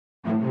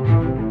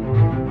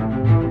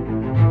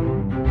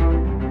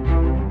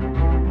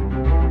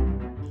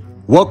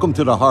Welcome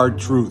to The Hard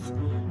Truth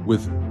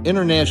with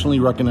internationally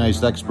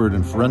recognized expert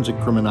and forensic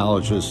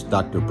criminologist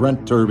Dr.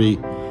 Brent Turvey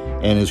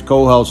and his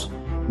co-host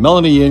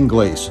Melanie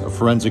Inglis, a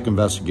forensic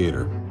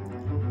investigator.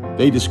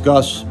 They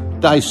discuss,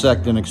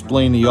 dissect, and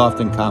explain the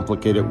often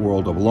complicated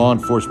world of law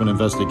enforcement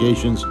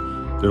investigations,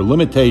 their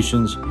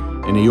limitations,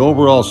 and the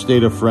overall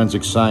state of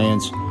forensic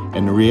science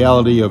and the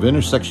reality of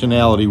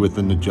intersectionality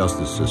within the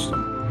justice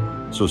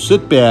system. So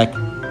sit back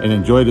and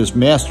enjoy this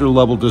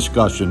master-level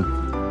discussion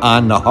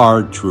on The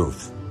Hard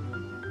Truth.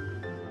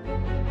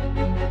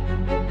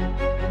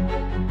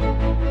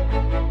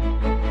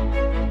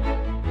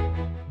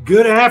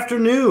 Good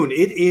afternoon.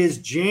 It is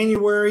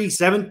January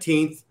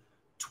 17th,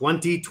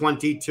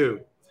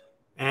 2022.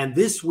 And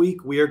this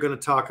week we are going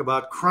to talk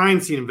about crime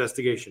scene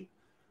investigation.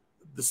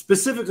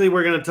 Specifically,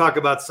 we're going to talk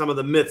about some of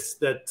the myths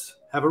that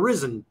have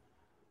arisen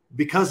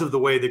because of the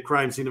way that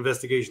crime scene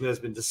investigation has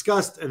been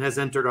discussed and has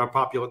entered our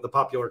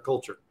popular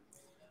culture.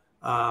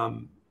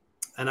 And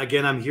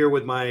again, I'm here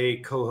with my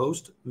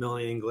co-host,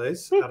 Melanie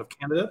Inglis, out of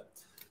Canada,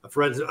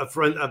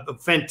 a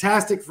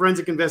fantastic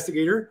forensic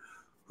investigator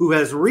who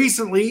has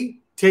recently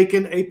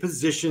taken a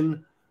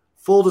position,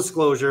 full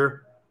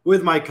disclosure,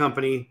 with my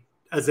company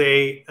as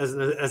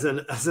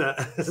an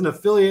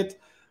affiliate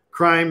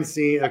crime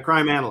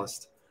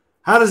analyst.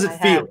 How does it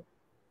feel?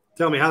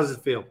 Tell me, how does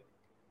it feel?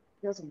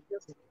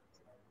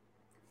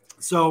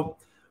 So,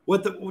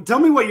 tell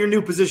me what your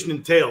new position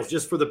entails,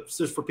 just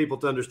for people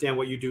to understand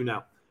what you do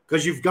now.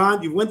 Because you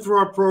went through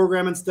our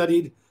program and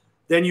studied,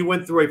 then you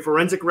went through a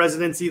forensic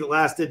residency that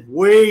lasted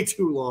way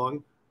too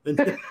long.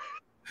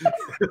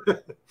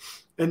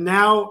 And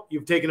now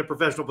you've taken a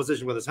professional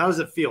position with us. How does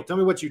it feel? Tell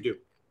me what you do.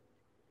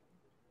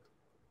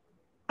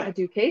 I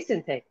do case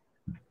intake.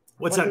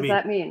 What does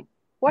that mean?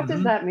 What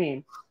does that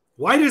mean?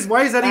 Why is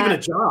that even a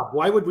job?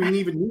 Why would we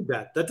even need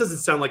that? That doesn't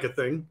sound like a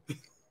thing.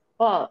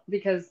 Well,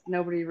 because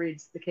nobody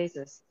reads the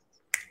cases.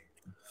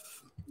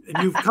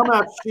 And you've come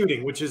out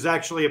shooting, which is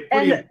actually a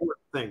pretty important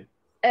thing.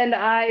 And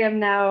I am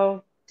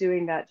now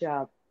doing that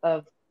job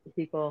of the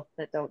people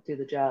that don't do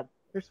the job.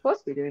 They're supposed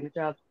to be doing the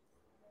job.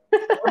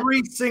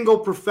 Every single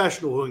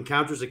professional who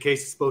encounters a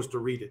case is supposed to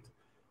read it.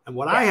 And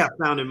what I have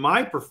found in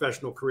my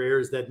professional career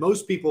is that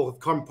most people have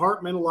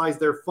compartmentalized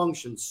their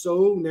functions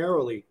so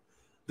narrowly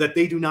that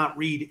they do not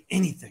read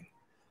anything.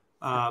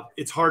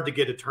 It's hard to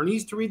get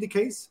attorneys to read the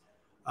case.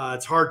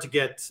 It's hard to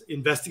get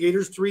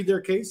investigators to read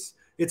their case.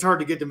 It's hard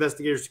to get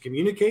investigators to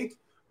communicate.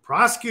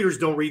 Prosecutors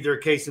don't read their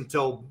case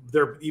until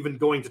they're even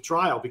going to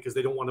trial because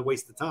they don't want to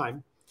waste the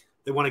time.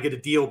 They want to get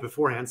a deal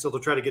beforehand, so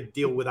they'll try to get a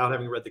deal without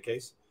having read the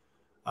case.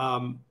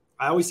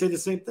 I always say the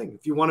same thing.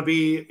 If you want to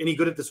be any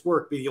good at this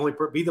work, be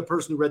the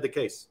person who read the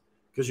case,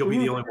 because you'll be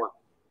the only one.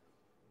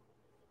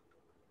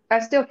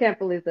 I still can't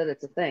believe that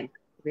it's a thing,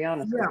 to be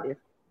honest with you.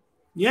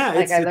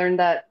 Yeah. I learned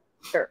that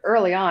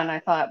early on. I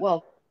thought,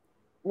 well,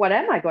 what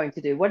am I going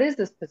to do? What is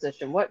this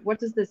position? What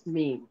does this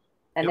mean?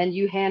 And then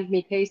you hand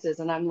me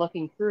cases and I'm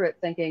looking through it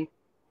thinking,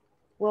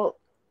 well,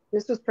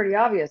 this was pretty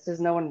obvious. Has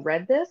no one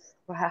read this?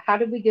 How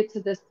did we get to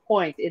this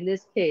point in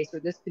this case or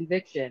this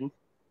conviction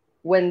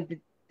when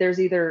there's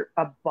either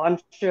a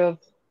bunch of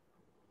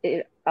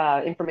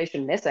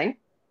information missing,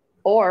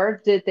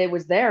 or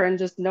was there and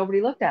just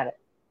nobody looked at it?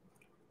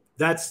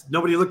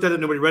 Nobody looked at it,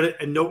 nobody read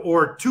it,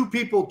 or two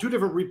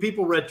different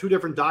people read two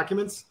different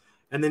documents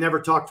and they never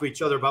talked to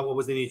each other about what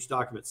was in each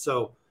document.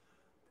 So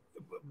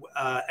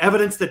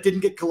evidence that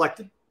didn't get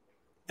collected,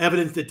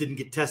 evidence that didn't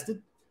get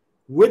tested,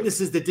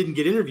 witnesses that didn't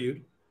get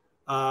interviewed,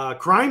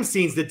 crime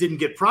scenes that didn't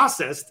get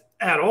processed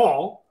at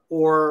all,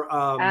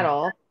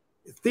 or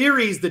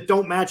theories that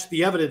don't match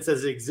the evidence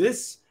as it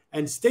exists,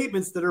 and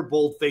statements that are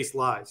bold-faced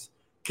lies.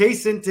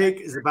 Case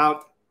intake is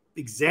about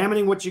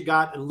examining what you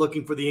got and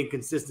looking for the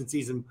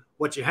inconsistencies in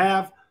what you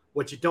have,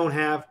 what you don't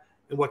have,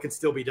 and what can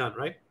still be done,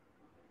 right?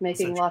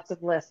 Making lots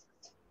of lists.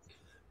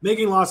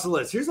 Making lots of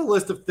lists. Here's a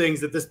list of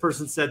things that this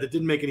person said that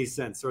didn't make any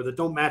sense or that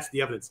don't match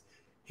the evidence.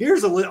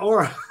 Here's a list,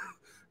 or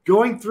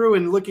going through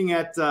and looking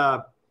at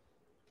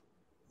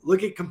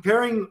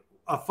comparing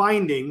a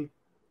finding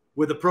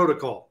with a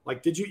protocol.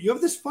 Like, you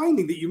have this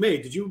finding that you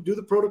made. Did you do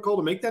the protocol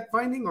to make that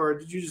finding, or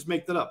did you just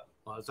make that up?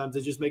 A lot of times they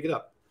just make it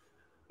up.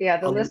 Yeah,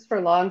 the lists for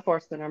law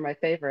enforcement are my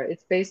favorite.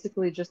 It's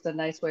basically just a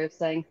nice way of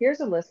saying, here's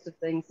a list of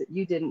things that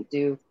you didn't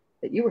do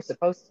that you were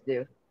supposed to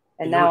do.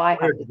 And now I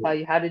have to tell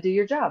you how to do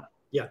your job.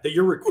 Yeah, that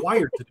you're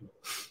required to do.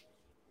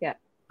 Yeah.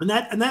 And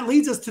that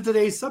leads us to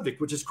today's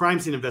subject, which is crime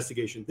scene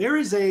investigation. There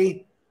is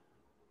a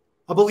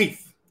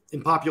belief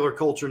in popular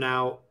culture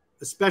now,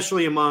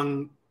 especially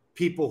among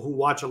people who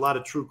watch a lot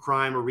of true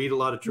crime or read a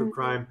lot of true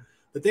crime,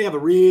 that they have a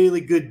really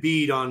good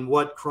bead on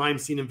what crime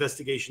scene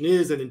investigation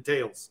is and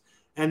entails.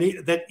 And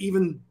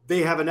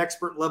they have an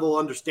expert level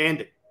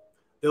understanding.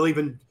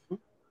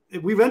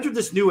 We've entered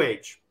this new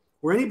age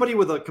where anybody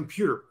with a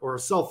computer or a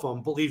cell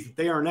phone believes that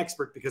they are an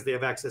expert because they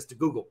have access to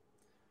Google.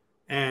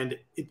 And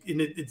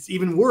it's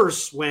even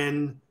worse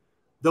when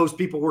those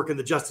people work in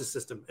the justice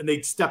system and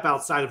they step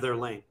outside of their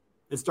lane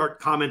and start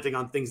commenting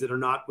on things that are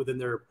not within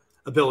their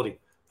ability.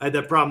 I had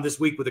that problem this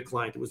week with a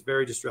client. It was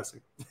very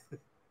distressing.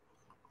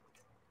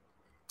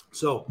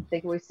 So I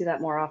think we see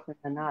that more often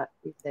than not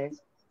these days.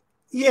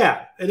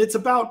 yeah, and it's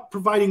about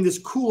providing this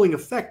cooling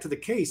effect to the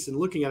case and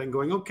looking at it and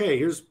going, okay,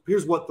 here's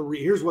what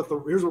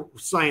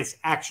science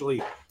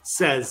actually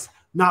says,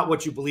 not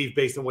what you believe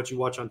based on what you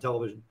watch on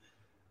television.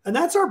 And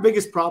that's our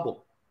biggest problem.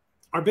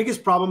 Our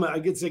biggest problem, I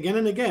guess, again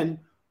and again,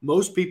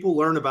 most people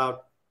learn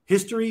about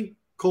history,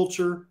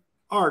 culture,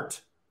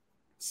 art,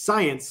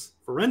 science,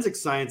 forensic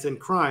science, and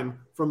crime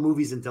from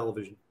movies and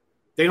television.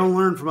 They don't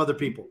learn from other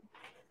people.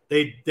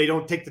 They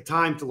don't take the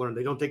time to learn.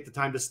 They don't take the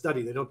time to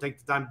study. They don't take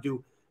the time to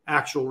do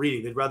actual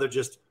reading. They'd rather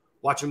just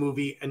watch a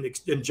movie and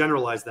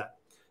generalize that.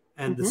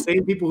 And the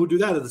same people who do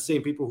that are the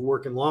same people who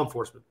work in law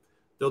enforcement.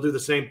 They'll do the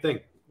same thing.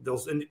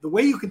 And the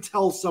way you can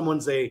tell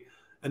someone's an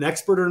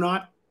expert or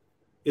not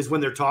is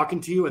when they're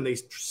talking to you and they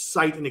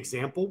cite an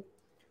example.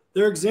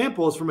 Their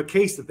example is from a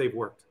case that they've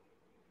worked,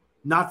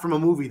 not from a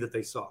movie that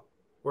they saw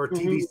or a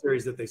TV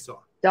series that they saw.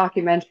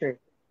 Documentary.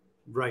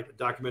 Right, a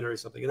documentary or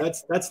something. And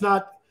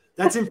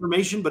that's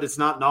information, but it's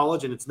not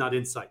knowledge and it's not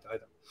insight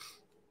either.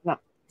 No.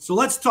 So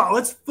let's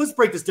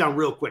break this down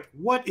real quick.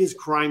 What is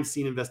crime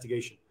scene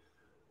investigation?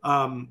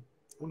 I want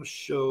to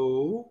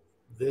show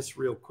this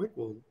real quick.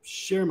 We'll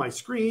share my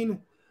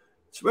screen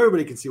so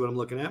everybody can see what I'm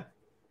looking at.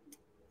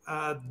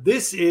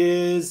 This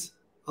is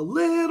a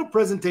little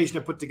presentation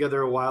I put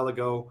together a while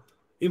ago,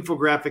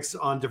 infographics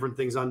on different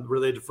things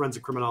related to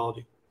forensic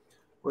criminology.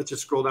 Let's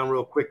just scroll down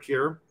real quick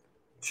here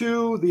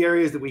to the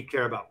areas that we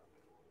care about.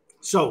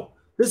 So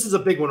this is a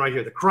big one right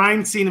here, the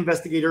crime scene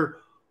investigator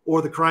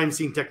or the crime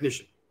scene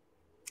technician.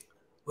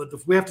 But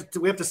we have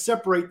to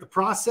separate the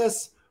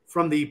process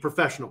from the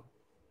professional.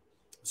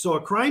 So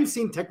a crime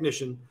scene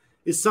technician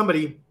is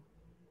somebody,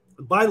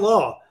 by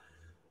law,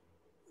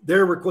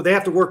 they work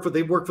for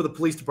the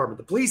police department.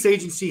 The police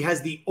agency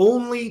has the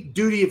only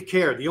duty of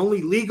care, the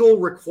only legal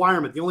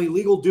requirement, the only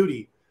legal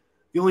duty,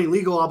 the only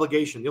legal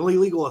obligation, the only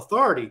legal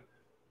authority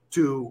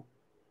to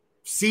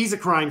seize a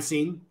crime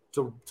scene,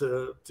 to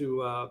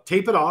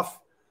tape it off,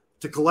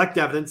 to collect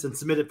evidence and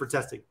submit it for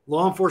testing.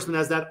 Law enforcement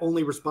has that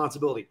only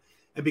responsibility.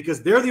 And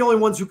because they're the only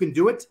ones who can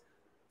do it,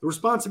 the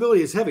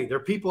responsibility is heavy. Their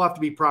people have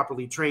to be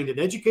properly trained and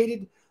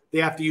educated. They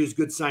have to use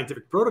good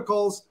scientific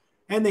protocols,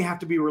 and they have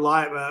to be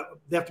reliable.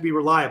 They have to be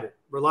reliable,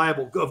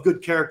 of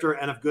good character,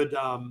 and of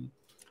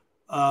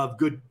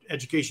good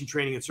education,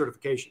 training, and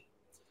certification.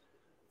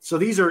 So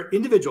these are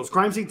individuals.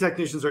 Crime scene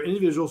technicians are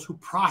individuals who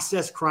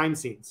process crime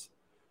scenes.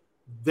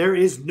 There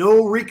is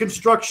no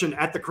reconstruction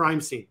at the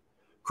crime scene.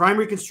 Crime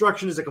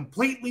reconstruction is a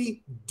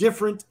completely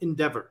different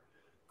endeavor.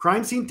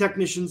 Crime scene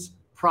technicians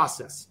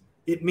process.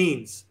 It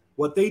means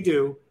what they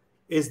do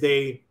is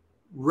they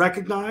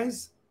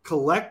recognize,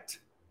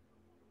 collect,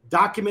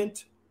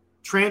 document,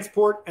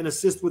 transport, and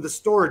assist with the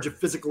storage of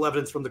physical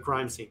evidence from the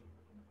crime scene.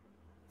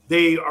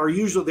 They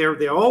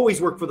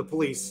always work for the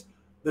police.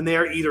 Then they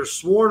are either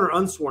sworn or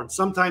unsworn.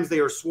 Sometimes they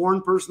are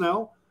sworn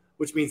personnel,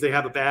 which means they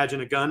have a badge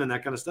and a gun and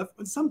that kind of stuff.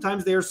 And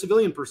sometimes they are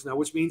civilian personnel,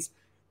 which means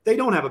they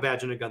don't have a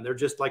badge and a gun. They're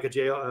just like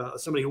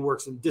somebody who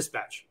works in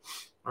dispatch.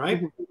 All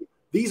right.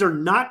 These are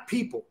not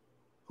people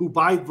who,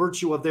 by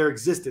virtue of their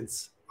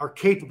existence, are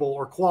capable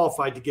or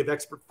qualified to give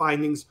expert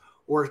findings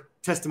or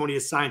testimony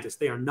as scientists.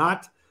 They are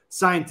not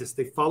scientists.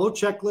 They follow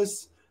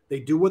checklists. They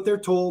do what they're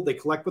told. They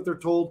collect what they're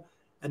told,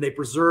 and they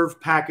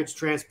preserve, package,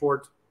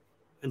 transport,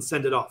 and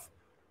send it off.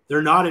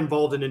 They're not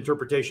involved in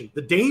interpretation.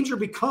 The danger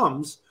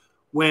becomes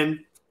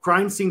when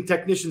crime scene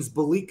technicians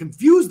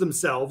confuse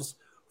themselves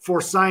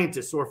for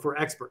scientists or for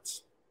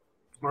experts.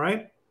 All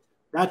right?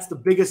 That's the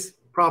biggest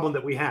problem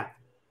that we have,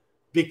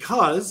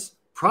 because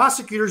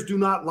prosecutors do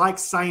not like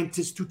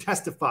scientists to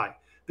testify,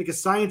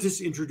 because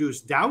scientists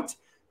introduce doubt,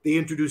 they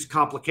introduce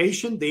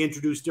complication, they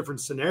introduce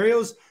different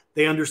scenarios,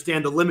 they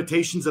understand the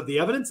limitations of the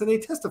evidence, and they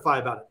testify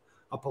about it.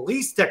 A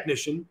police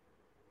technician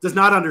does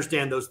not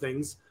understand those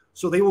things,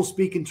 so they will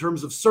speak in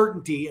terms of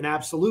certainty and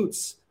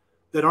absolutes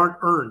that aren't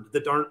earned,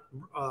 that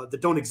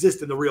don't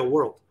exist in the real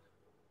world.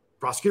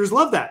 Prosecutors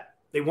love that.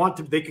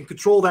 They can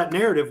control that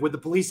narrative with the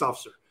police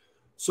officer.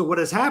 So what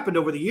has happened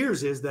over the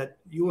years is that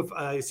you have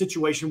a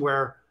situation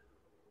where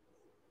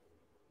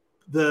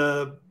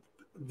the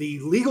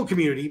legal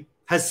community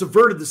has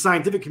subverted the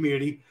scientific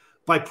community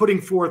by putting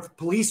forth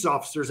police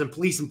officers and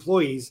police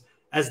employees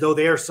as though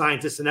they are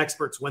scientists and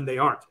experts when they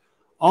aren't.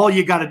 All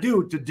you got to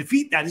do to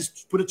defeat that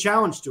is put a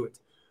challenge to it.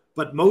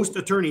 But most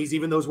attorneys,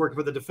 even those working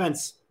for the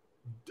defense,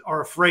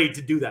 are afraid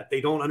to do that.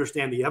 They don't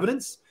understand the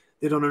evidence.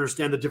 They don't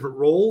understand the different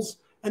roles.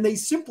 And they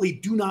simply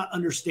do not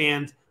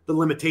understand the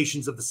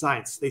limitations of the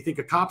science. They think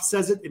a cop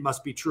says it, it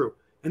must be true.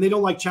 And they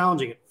don't like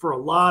challenging it for a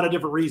lot of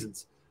different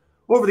reasons.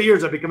 Over the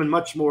years, I've become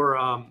much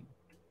more,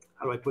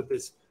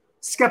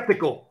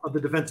 skeptical of the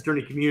defense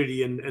attorney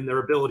community and their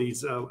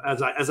abilities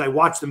as I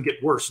watch them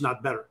get worse,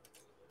 not better.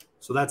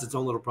 So that's its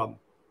own little problem.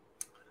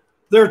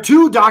 There are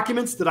two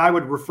documents that I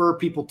would refer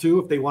people to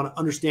if they want to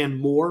understand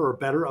more or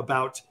better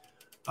about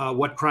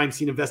what crime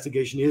scene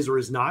investigation is or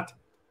is not.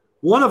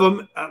 One of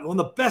them, one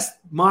of the best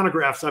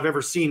monographs I've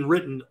ever seen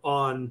written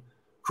on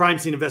crime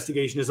scene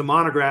investigation is a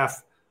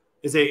monograph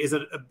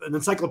an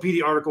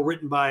encyclopedia article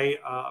written by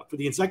for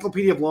the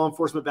Encyclopedia of Law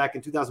Enforcement back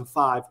in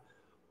 2005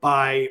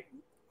 by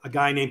a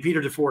guy named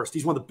Peter DeForest.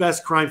 He's one of the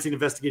best crime scene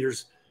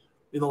investigators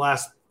in the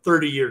last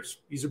 30 years.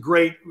 He's a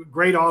great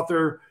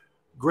author,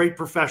 great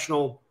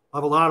professional. I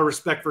have a lot of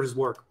respect for his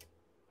work.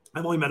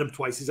 I've only met him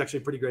twice. He's actually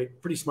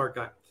pretty smart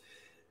guy.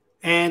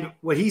 And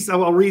what he said,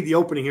 I'll read the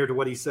opening here to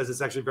what he says.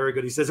 It's actually very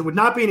good. He says, it would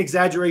not be an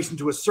exaggeration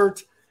to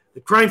assert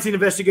that crime scene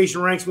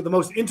investigation ranks with the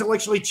most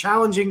intellectually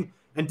challenging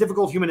and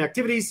difficult human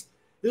activities.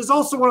 It is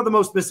also one of the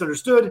most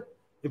misunderstood.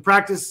 In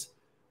practice,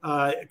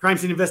 crime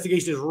scene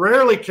investigation is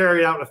rarely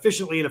carried out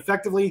efficiently and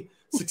effectively.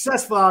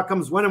 Successful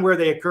outcomes, when and where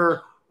they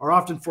occur, are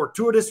often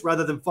fortuitous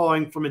rather than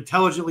following from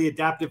intelligently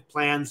adaptive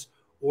plans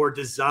or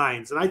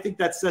designs. And I think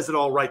that says it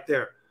all right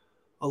there.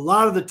 A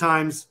lot of the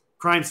times,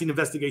 crime scene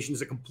investigation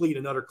is a complete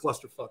and utter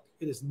clusterfuck.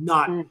 It is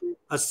not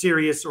a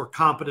serious or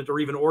competent or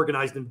even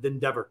organized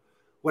endeavor.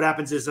 What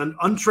happens is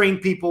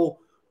untrained people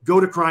go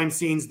to crime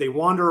scenes. They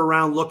wander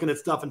around looking at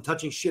stuff and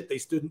touching shit they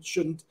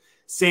shouldn't,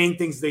 saying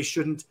things they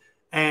shouldn't,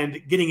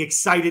 and getting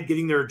excited,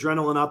 getting their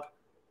adrenaline up,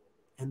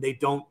 and they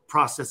don't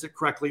process it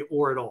correctly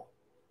or at all.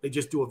 They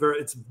just do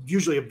it's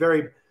usually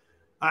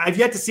I've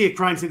yet to see a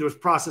crime scene that was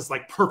processed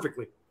like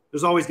perfectly.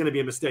 There's always going to be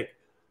a mistake.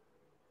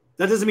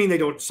 That doesn't mean they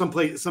don't. Some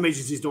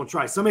agencies don't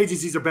try. Some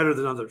agencies are better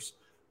than others.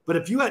 But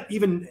if you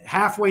even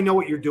halfway know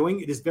what you're doing,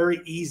 it is very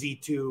easy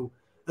to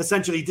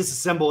essentially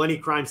disassemble any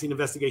crime scene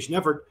investigation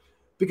effort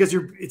because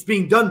it's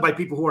being done by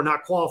people who are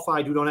not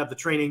qualified, who don't have the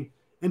training,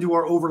 and who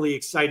are overly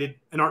excited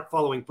and aren't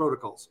following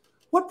protocols.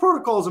 What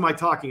protocols am I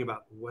talking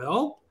about?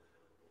 Well,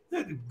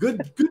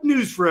 good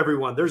news for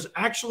everyone. There's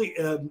actually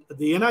the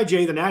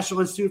NIJ, the National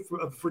Institute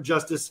for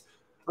Justice,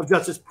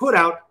 put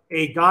out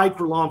a guide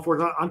for law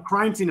enforcement on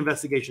crime scene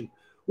investigation,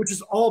 which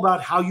is all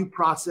about how you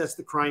process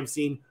the crime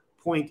scene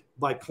point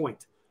by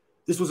point.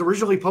 This was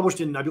originally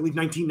published in, I believe,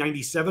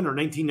 1997 or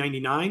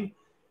 1999.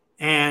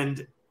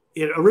 And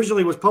it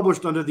originally was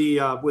published under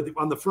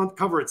on the front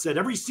cover, it said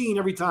every scene,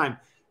 every time,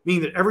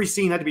 meaning that every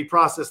scene had to be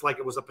processed like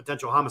it was a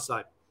potential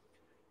homicide.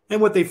 And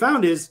what they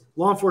found is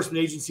law enforcement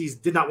agencies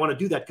did not want to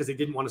do that because they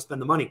didn't want to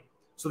spend the money.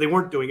 So they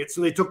weren't doing it.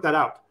 So they took that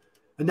out.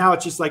 And now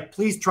it's just like,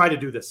 please try to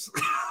do this.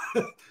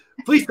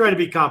 Please try to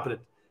be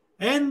competent.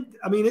 And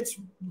I mean, it's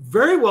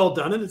very well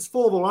done and it's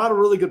full of a lot of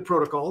really good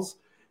protocols.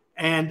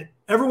 And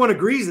everyone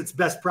agrees it's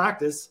best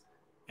practice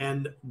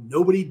and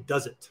nobody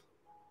does it.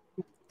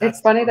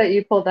 It's funny that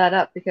you pulled that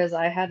up because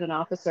I had an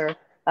officer,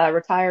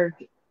 retired,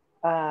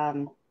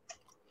 I'm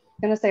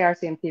going to say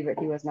RCMP, but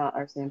he was not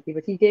RCMP,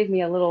 but he gave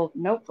me a little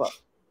notebook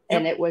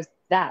and it was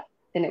that.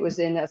 And it was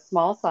in a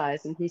small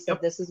size. And he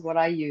said, this is what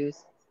I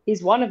use.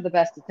 He's one of the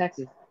best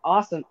detectives.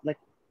 Awesome. Like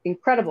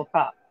incredible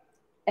cop.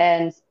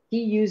 And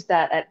he used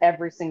that at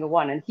every single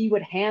one. And he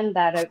would hand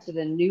that out to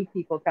the new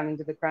people coming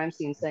to the crime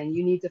scene saying,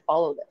 you need to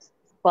follow this.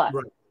 But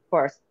of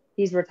course,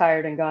 he's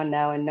retired and gone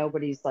now. And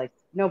nobody's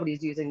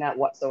using that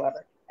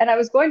whatsoever. And I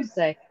was going to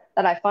say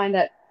that I find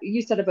that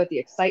you said about the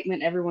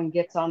excitement, everyone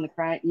gets on the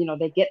crime,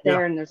 they get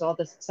there and there's all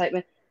this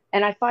excitement.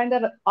 And I find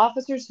that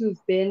officers who've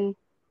been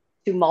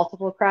to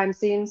multiple crime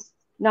scenes,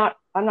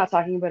 I'm not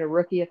talking about a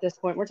rookie at this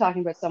point. We're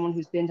talking about someone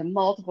who's been to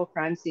multiple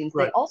crime scenes.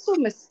 Right. They also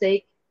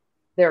mistake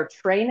their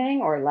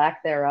training or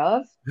lack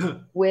thereof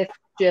with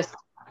just,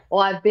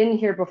 well, I've been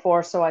here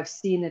before, so I've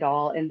seen it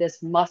all. And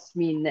this must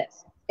mean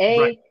this.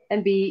 A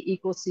and B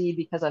equals C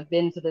because I've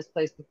been to this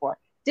place before.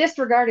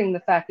 Disregarding the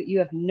fact that you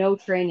have no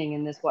training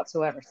in this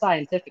whatsoever,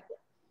 scientifically.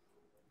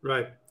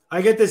 Right.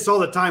 I get this all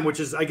the time, which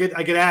is I get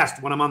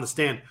asked when I'm on the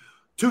stand,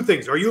 two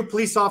things. Are you a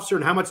police officer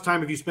and how much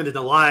time have you spent in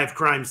a live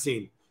crime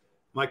scene?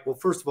 I'm like, well,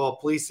 first of all,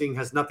 policing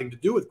has nothing to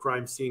do with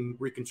crime scene,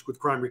 with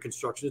crime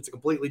reconstruction. It's a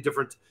completely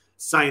different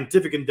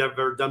scientific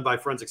endeavor done by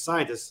forensic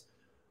scientists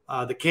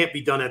that can't be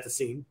done at the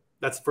scene.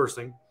 That's the first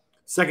thing.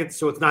 Second,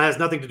 so has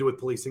nothing to do with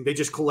policing. They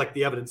just collect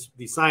the evidence.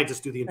 The scientists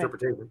do the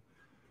interpretation.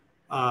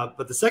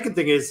 But the second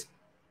thing is,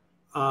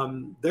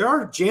 there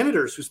are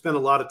janitors who spend a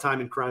lot of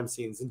time in crime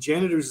scenes and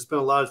janitors who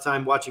spend a lot of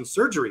time watching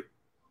surgery.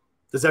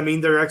 Does that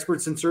mean they're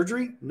experts in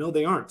surgery? No,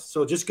 they aren't.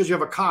 So just because you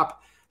have a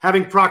cop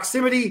having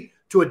proximity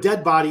to a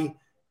dead body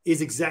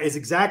is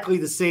exactly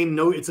the same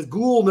note. It's a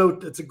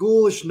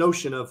ghoulish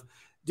notion of,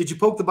 did you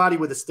poke the body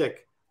with a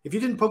stick? If you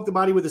didn't poke the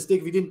body with a stick,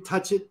 if you didn't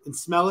touch it and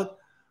smell it,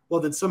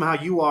 well, then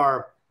somehow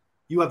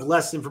you have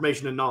less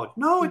information and knowledge.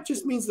 No, it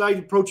just means that I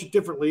approach it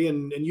differently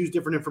and use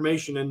different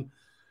information. And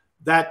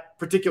that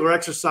particular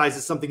exercise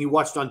is something you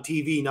watched on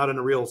TV, not in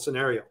a real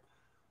scenario.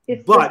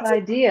 It's this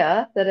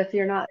idea that if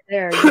you're not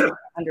there, you don't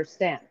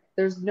understand.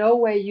 There's no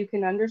way you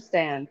can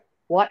understand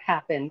what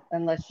happened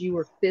unless you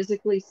were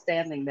physically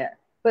standing there.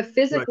 But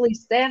physically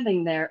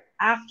standing there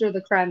after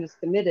the crime is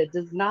committed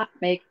does not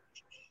make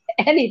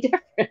any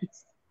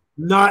difference.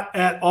 Not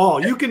at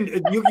all. You can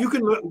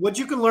what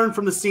you can learn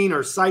from the scene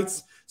are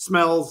sights,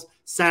 smells,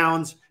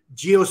 sounds,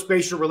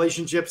 geospatial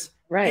relationships,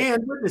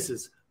 and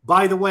witnesses.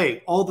 By the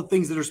way, all the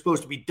things that are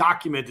supposed to be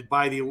documented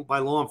by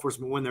law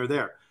enforcement when they're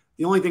there.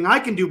 The only thing I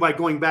can do by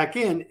going back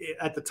in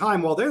at the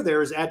time while they're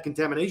there is add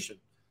contamination.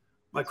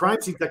 My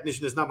crime scene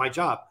technician is not my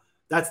job.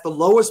 That's the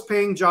lowest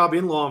paying job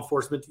in law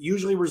enforcement,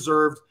 usually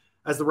reserved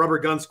as the rubber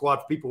gun squad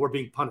for people who are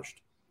being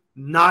punished.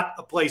 Not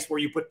a place where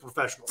you put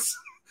professionals,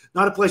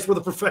 not a place where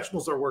the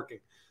professionals are working.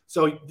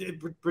 So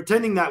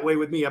pretending that way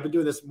with me, I've been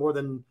doing this more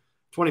than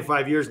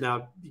 25 years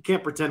now. You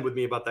can't pretend with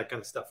me about that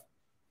kind of stuff.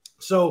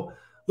 So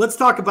let's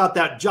talk about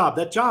that job.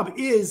 That job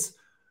is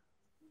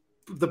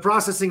the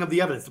processing of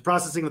the evidence, the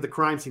processing of the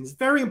crime scene. Is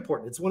very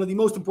important. It's one of the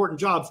most important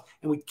jobs,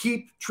 and we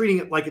keep treating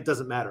it like it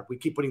doesn't matter. We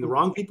keep putting the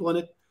wrong people in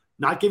it,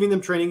 not giving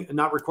them training, and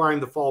not requiring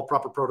them to follow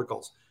proper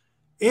protocols,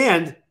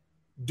 and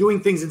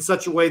doing things in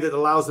such a way that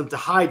allows them to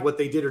hide what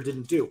they did or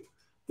didn't do.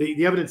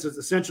 The evidence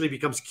essentially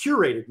becomes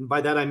curated, and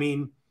by that I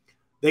mean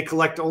they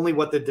collect only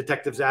what the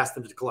detectives asked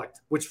them to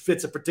collect, which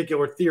fits a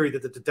particular theory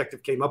that the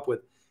detective came up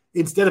with,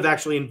 instead of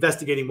actually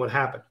investigating what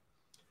happened.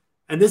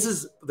 And this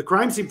is the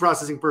crime scene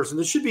processing person.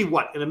 This should be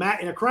what? In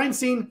a crime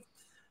scene,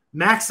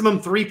 maximum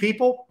 3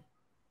 people.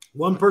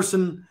 One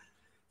person,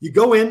 you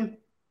go in,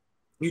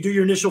 you do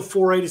your initial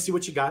foray to see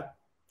what you got,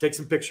 take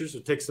some pictures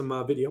or take some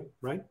video,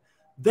 right?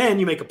 Then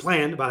you make a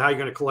plan about how you're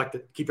going to collect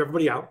it, keep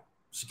everybody out,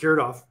 secure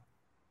it off.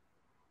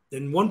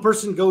 Then one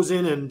person goes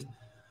in and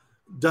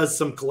does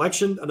some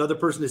collection. Another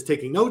person is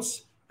taking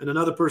notes, and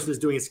another person is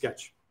doing a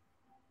sketch,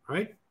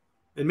 right?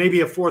 And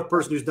maybe a fourth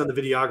person who's done the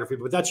videography,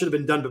 but that should have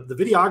been done. But the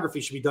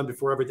videography should be done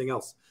before everything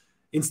else.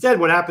 Instead,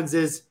 what happens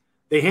is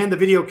they hand the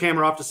video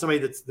camera off to somebody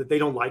that they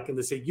don't like, and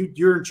they say,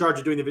 you're in charge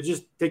of doing the video,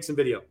 just take some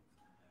video.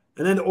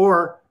 And then,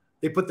 or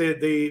they put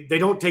they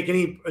don't take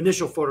any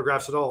initial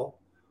photographs at all,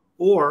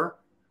 or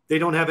they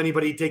don't have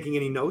anybody taking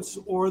any notes,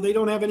 or they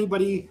don't have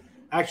anybody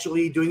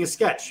actually doing a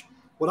sketch.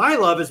 What I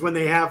love is when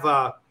they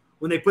have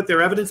when they put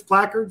their evidence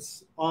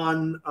placards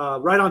on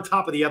right on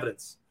top of the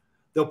evidence.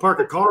 They'll park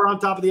a car on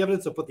top of the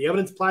evidence. They'll put the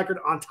evidence placard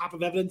on top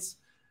of evidence,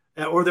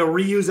 or they'll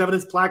reuse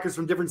evidence placards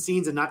from different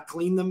scenes and not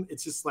clean them.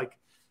 It's just like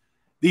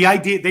the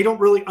idea. They don't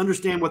really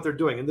understand what they're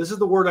doing. And this is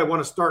the word I want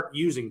to start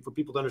using for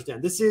people to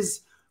understand. This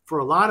is, for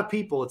a lot of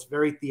people, it's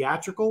very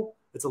theatrical.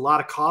 It's a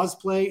lot of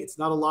cosplay. It's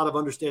not a lot of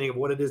understanding of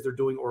what it is they're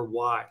doing or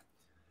why.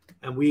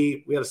 And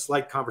we had a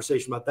slight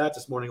conversation about that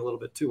this morning a little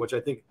bit too, which I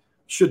think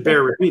should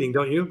bear repeating.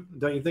 Don't you?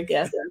 Don't you think?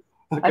 Yes.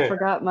 Okay. I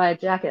forgot my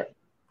jacket.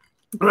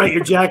 Right.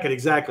 Your jacket.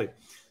 Exactly.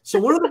 So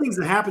one of the things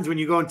that happens when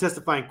you go and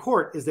testify in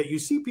court is that you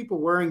see people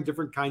wearing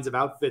different kinds of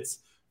outfits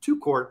to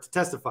court to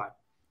testify.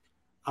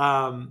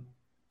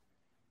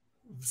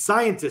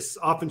 Scientists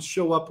often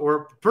show up,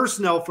 or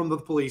personnel from the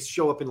police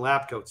show up in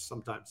lab coats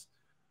sometimes.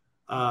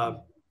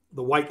 The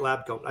white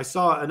lab coat. I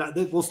saw,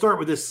 and we'll start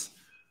with this.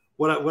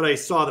 What I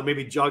saw that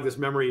maybe jogged this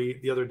memory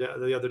the other day.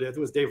 I think it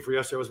was day before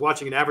yesterday. I was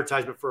watching an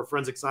advertisement for a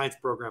forensic science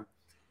program,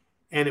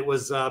 and it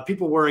was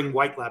people wearing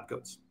white lab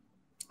coats.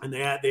 And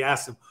they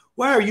asked them,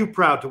 why are you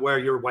proud to wear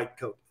your white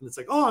coat? And it's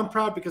like, oh, I'm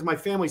proud because my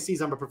family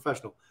sees I'm a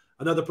professional.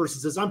 Another person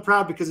says, I'm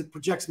proud because it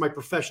projects my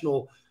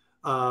professional,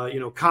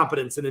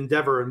 competence and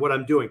endeavor and what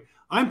I'm doing.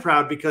 I'm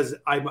proud because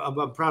I'm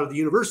proud of the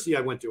university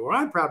I went to, or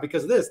I'm proud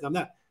because of this and I'm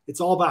that. It's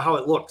all about how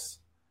it looks.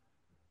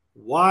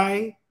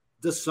 Why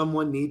does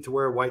someone need to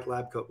wear a white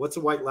lab coat? What's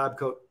a white lab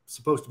coat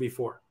supposed to be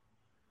for?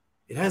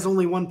 It has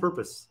only one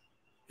purpose,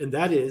 and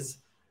that is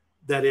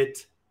that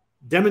it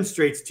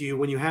demonstrates to you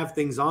when you have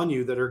things on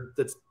you that are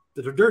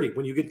dirty,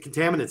 when you get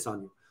contaminants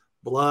on you,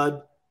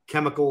 blood,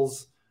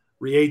 chemicals,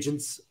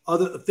 reagents,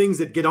 other things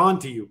that get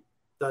onto you,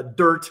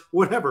 dirt,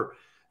 whatever,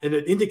 and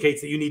it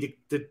indicates that you need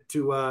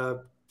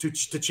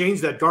to change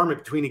that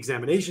garment between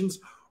examinations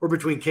or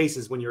between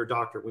cases when you're a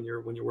doctor, when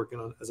you're working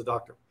on as a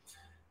doctor.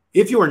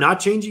 If you are not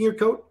changing your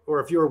coat, or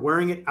if you are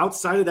wearing it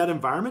outside of that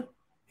environment,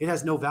 it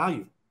has no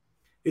value.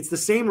 It's the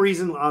same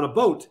reason on a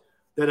boat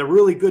that a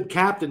really good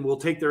captain will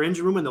take their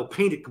engine room and they'll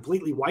paint it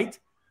completely white.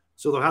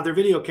 So they'll have their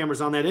video cameras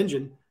on that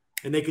engine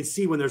and they can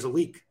see when there's a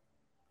leak.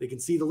 They can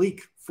see the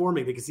leak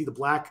forming. They can see the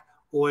black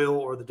oil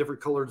or the different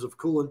colors of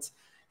coolant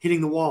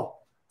hitting the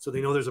wall. So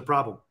they know there's a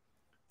problem.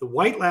 The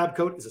white lab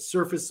coat is a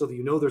surface so that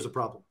you know there's a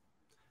problem.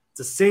 It's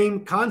the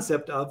same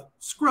concept of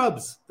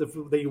scrubs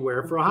that you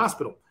wear for a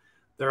hospital.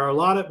 There are a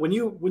lot of, when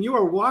you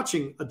are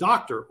watching a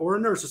doctor or a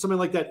nurse or something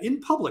like that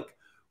in public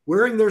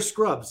wearing their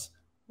scrubs,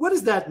 what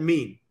does that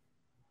mean?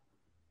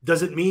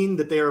 Does it mean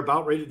that they are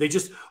about ready? They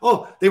just,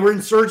 they were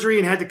in surgery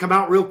and had to come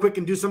out real quick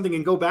and do something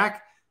and go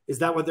back? Is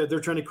that what they're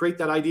trying to create,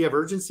 that idea of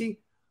urgency?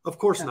 Of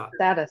course not.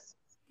 Status.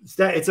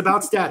 It's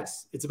about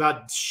status. It's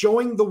about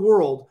showing the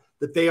world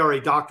that they are a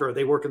doctor or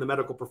they work in the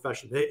medical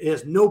profession. It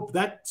has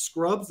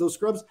those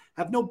scrubs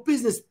have no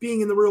business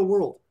being in the real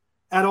world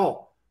at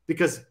all,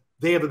 because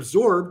they have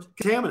absorbed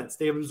contaminants.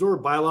 They have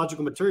absorbed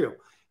biological material,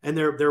 and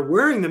they're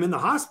wearing them in the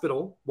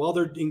hospital while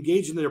they're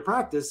engaged in their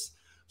practice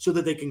so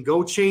that they can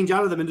go change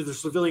out of them into their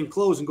civilian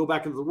clothes and go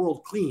back into the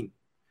world clean.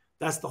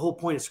 That's the whole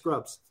point of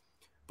scrubs.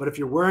 But if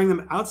you're wearing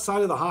them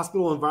outside of the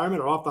hospital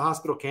environment or off the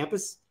hospital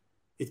campus,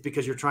 it's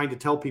because you're trying to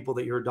tell people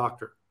that you're a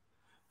doctor.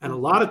 And a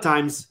lot of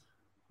times,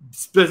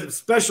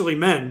 especially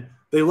men,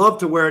 they love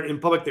to wear it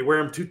in public. They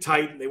wear them too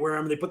tight. They wear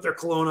them. They put their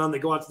cologne on. They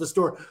go out to the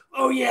store.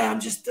 Oh yeah,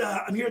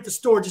 I'm here at the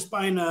store just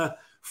buying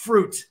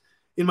fruit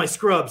in my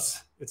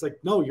scrubs. It's like,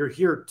 no, you're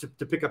here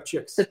to pick up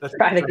chicks.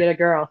 Try to get a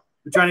girl.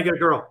 You're trying to get a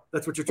girl.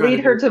 That's what you're trying Lead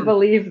to do. her to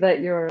believe that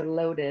you're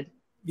loaded.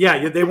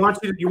 Yeah, they want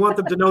you want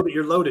them to know that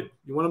you're loaded.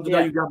 You want them to know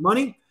Yeah. you got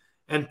money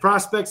and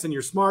prospects and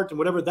you're smart and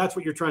whatever. That's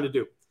what you're trying to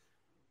do.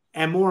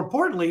 And more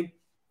importantly,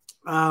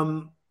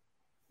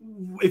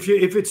 if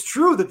it's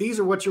true that these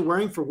are what you're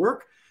wearing for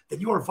work, then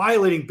you are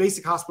violating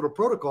basic hospital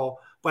protocol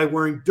by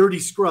wearing dirty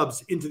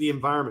scrubs into the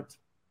environment.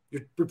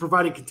 You're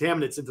providing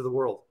contaminants into the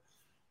world.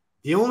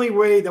 The only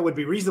way that would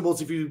be reasonable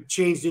is if you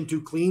changed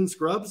into clean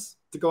scrubs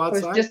to go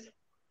outside.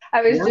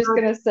 I was just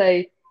going to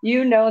say,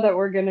 you know that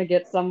we're going to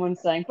get someone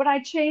saying, but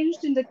I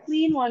changed into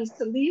clean ones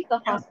to leave the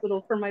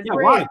hospital for my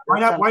break. Why? Why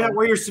not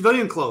wear your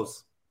civilian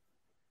clothes?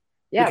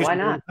 Yeah, Because why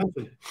not?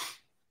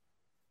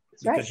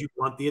 Because you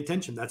want the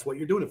attention. That's what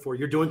you're doing it for.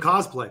 You're doing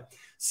cosplay.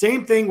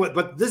 Same thing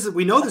but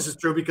we know this is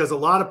true because a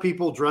lot of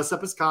people dress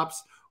up as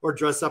cops or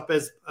dress up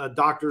as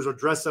doctors or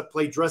dress up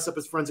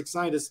as forensic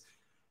scientists.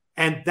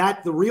 And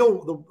that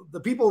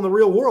the people in the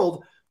real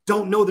world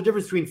don't know the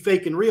difference between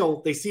fake and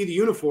real. They see the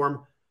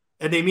uniform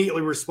and they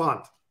immediately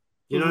respond.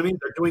 You know what I mean?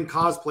 They're doing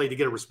cosplay to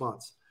get a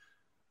response.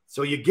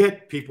 So you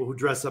get people who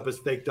dress up as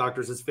fake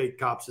doctors, as fake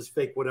cops, as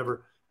fake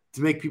whatever,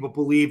 to make people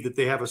believe that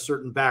they have a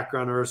certain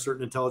background or a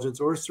certain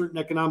intelligence or a certain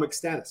economic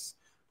status.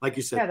 Like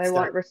you said. Yeah, they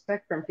want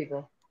respect from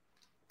people.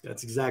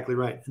 That's exactly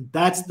right. And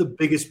that's the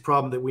biggest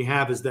problem that we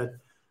have is that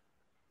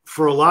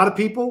for a lot of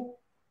people,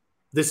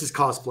 this is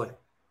cosplay.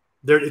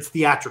 It's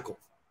theatrical.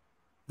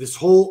 This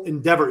whole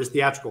endeavor is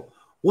theatrical.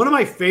 One of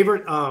my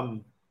favorite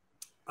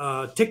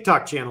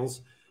TikTok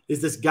channels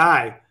is this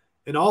guy,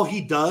 and all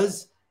he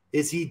does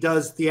is he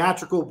does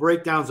theatrical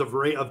breakdowns of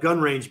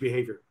gun range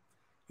behavior.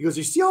 He goes,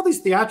 you see all these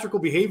theatrical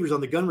behaviors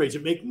on the gun range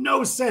that make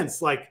no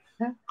sense. Like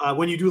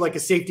when you do like a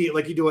safety,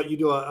 like you do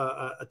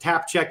a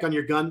tap check on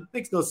your gun,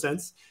 makes no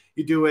sense.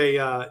 You do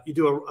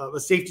a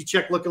safety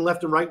check looking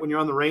left and right when you're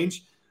on the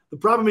range. The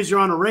problem is you're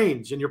on a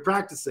range and you're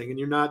practicing and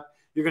you're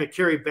going to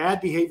carry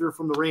bad behavior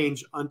from the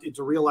range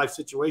into real life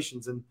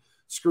situations and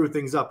screw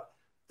things up.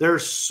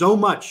 There's so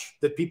much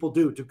that people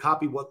do to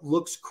copy what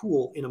looks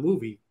cool in a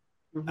movie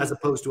as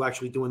opposed to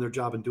actually doing their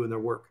job and doing their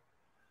work.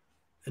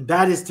 And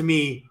that is, to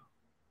me,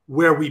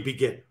 where we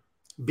begin,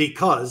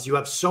 because you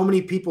have so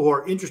many people who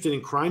are interested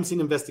in crime scene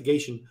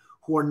investigation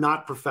who are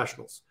not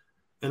professionals.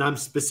 And I'm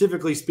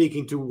specifically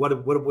speaking to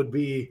what would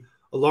be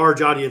a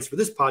large audience for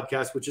this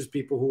podcast, which is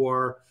people who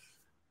are,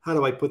 how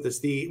do I put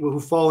this? Who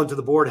fall into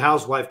the bored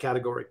housewife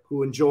category,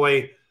 who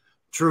enjoy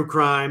true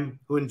crime,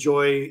 who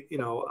enjoy,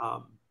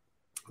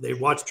 they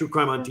watch true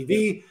crime on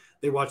TV.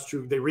 They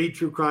read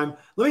true crime.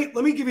 Let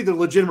me give you the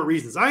legitimate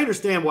reasons. I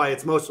understand why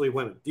it's mostly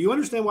women. Do you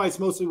understand why it's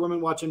mostly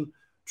women watching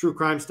true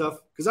crime stuff?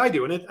 Because I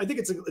do, and I think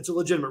it's a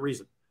legitimate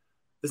reason.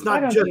 It's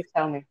not just. You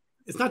tell me?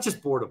 It's not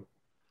just boredom.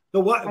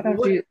 No,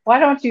 why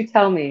don't you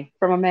tell me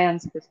from a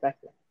man's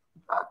perspective?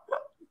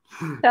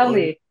 Tell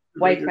me,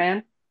 white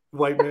man.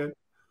 White man.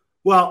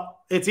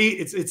 Well,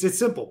 it's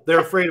simple. They're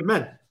afraid of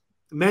men.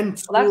 Men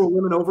screw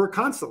women over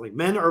constantly.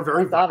 Men are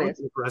very violent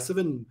and aggressive,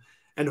 and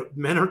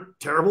men are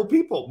terrible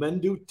people. Men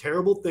do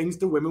terrible things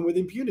to women with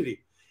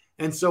impunity.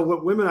 And so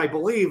what women, I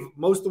believe,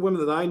 most of the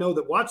women that I know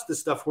that watch this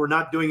stuff who are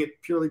not doing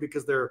it purely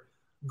because they're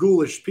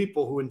ghoulish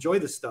people who enjoy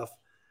this stuff.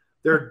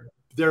 They're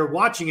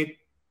watching it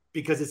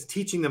because it's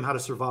teaching them how to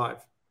survive.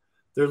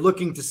 They're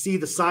looking to see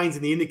the signs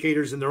and the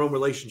indicators in their own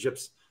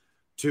relationships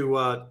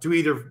to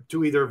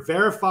either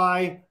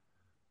verify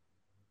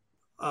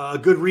a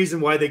good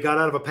reason why they got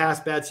out of a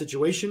past bad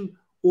situation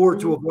or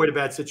to avoid a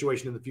bad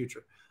situation in the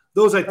future.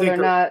 Those I think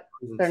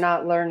they're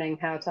not learning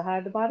how to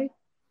hide the body.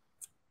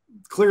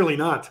 Clearly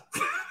not.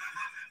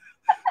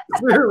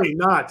 Clearly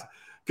not,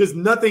 because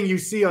nothing you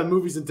see on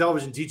movies and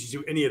television teaches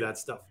you any of that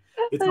stuff.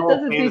 It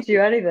doesn't teach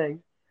you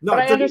anything. No,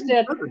 but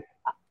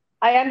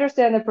I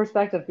understand the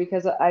perspective,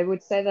 because I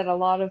would say that a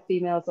lot of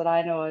females that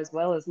I know, as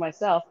well as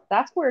myself,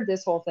 that's where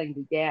this whole thing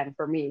began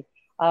for me.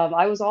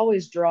 I was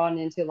always drawn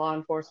into law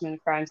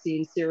enforcement, crime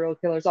scenes, serial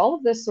killers, all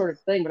of this sort of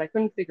thing, but I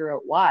couldn't figure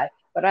out why.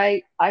 But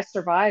I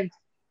survived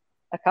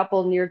a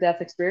couple near-death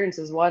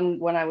experiences, one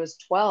when I was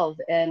 12,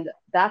 and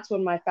that's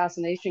when my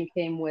fascination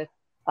came with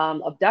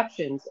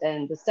abductions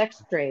and the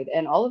sex trade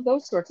and all of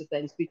those sorts of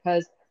things,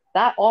 because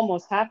that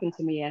almost happened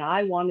to me and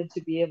I wanted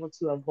to be able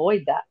to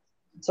avoid that.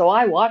 So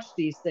I watched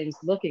these things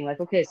looking like,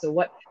 okay, so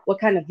what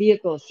kind of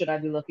vehicles should I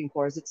be looking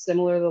for? Is it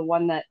similar to the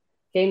one that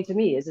came to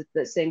me? Is it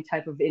the same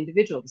type of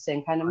individual, the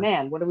same kind of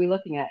man? What are we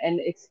looking at? And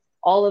it's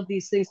all of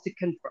these things to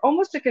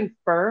almost to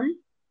confirm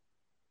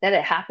that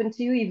it happened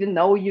to you, even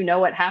though you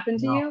know it happened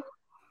to you.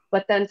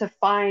 But then to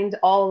find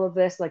all of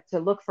this, like to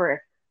look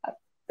for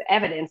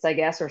evidence, I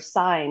guess, or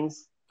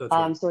signs,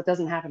 right. So it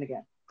doesn't happen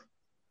again.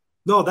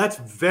 No, that's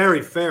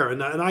very fair.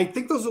 And I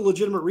think those are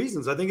legitimate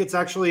reasons. I think it's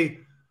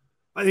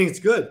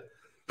good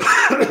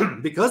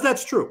because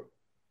that's true.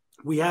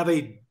 We have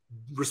a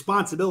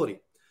responsibility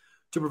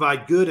to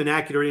provide good and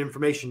accurate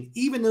information,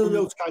 even in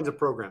those kinds of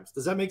programs.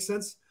 Does that make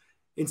sense?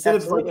 Instead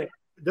Absolutely.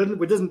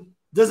 Of it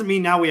doesn't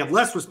mean now we have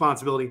less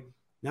responsibility.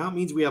 Now it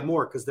means we have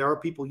more, because there are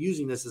people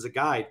using this as a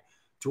guide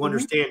to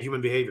understand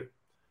human behavior.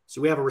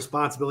 So we have a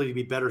responsibility to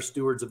be better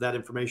stewards of that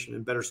information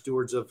and better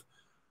stewards of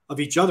of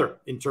each other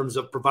in terms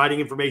of providing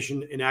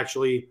information and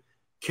actually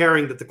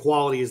caring that the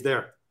quality is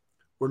there.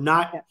 We're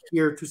not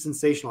here to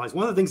sensationalize.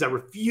 One of the things I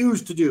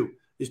refuse to do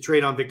is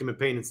trade on victim and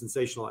pain and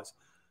sensationalize.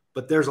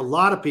 But there's a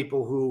lot of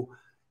people who,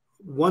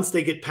 once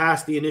they get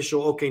past the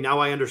initial, okay, now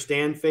I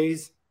understand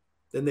phase,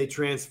 then they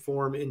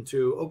transform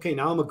into, okay,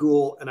 now I'm a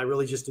ghoul and I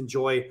really just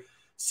enjoy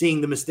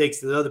seeing the mistakes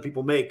that other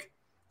people make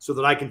so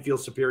that I can feel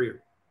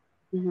superior.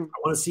 Mm-hmm. I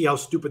want to see how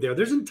stupid they are.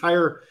 There's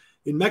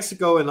in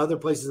Mexico and other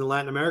places in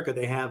Latin America,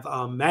 they have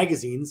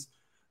magazines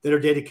that are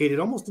dedicated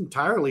almost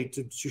entirely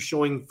to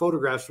showing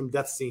photographs from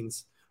death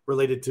scenes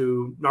related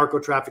to narco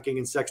trafficking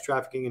and sex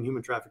trafficking and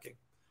human trafficking.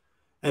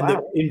 And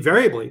wow.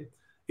 Invariably,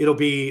 it'll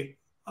be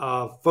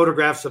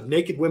photographs of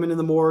naked women in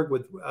the morgue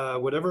with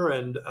whatever,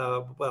 and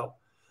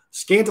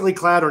scantily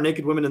clad or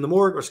naked women in the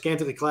morgue, or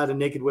scantily clad and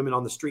naked women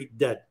on the street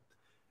dead.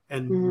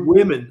 And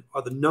women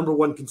are the number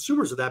one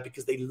consumers of that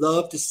because they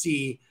love to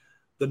see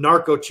the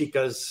narco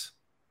chicas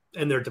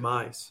and their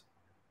demise.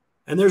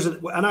 And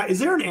is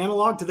there an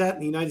analog to that in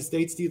the United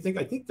States, do you think?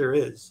 I think there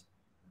is.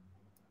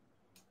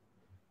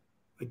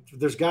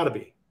 There's got to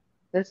be.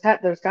 There's got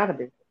to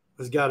be.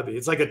 There's got to be.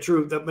 It's like a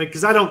true,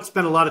 because I don't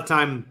spend a lot of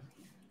time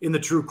in the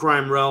true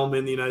crime realm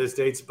in the United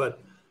States, but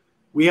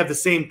we have the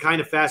same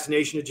kind of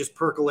fascination. It just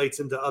percolates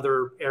into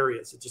other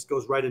areas. It just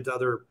goes right into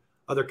other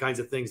kinds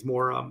of things.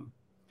 More,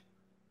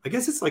 I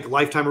guess it's like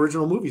Lifetime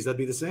original movies. That'd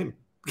be the same.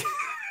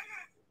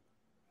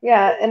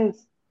 Yeah, and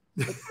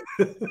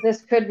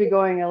this could be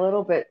going a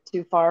little bit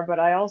too far, but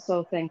I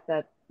also think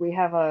that we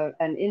have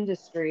an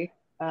industry,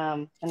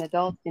 an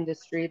adult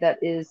industry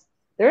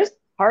there's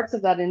parts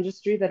of that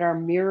industry that are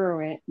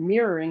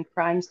mirroring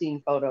crime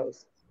scene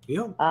photos.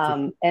 Yeah.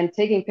 And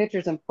taking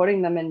pictures and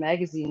putting them in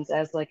magazines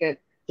as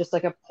just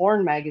like a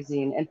porn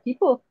magazine. And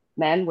people,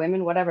 men,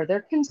 women, whatever,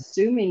 they're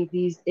consuming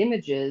these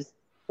images,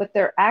 but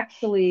they're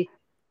actually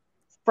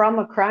from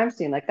a crime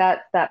scene. Like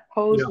that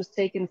pose was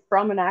taken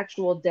from an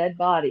actual dead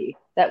body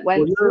that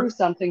went through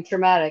something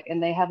traumatic,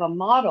 and they have a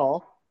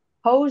model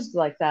posed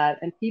like that,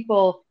 and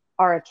people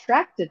are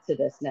attracted to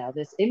this now.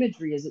 This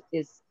imagery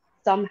is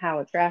somehow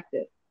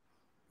attractive.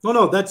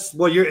 No, there's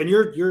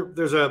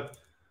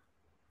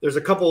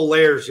a couple of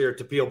layers here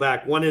to peel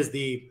back. One is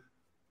the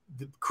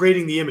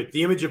creating the image.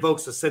 The image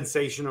evokes a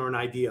sensation or an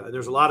idea. And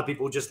there's a lot of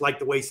people who just like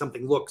the way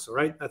something looks. All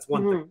right. That's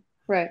one thing.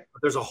 Right.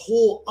 But there's a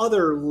whole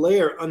other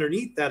layer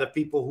underneath that of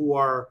people who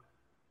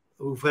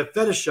have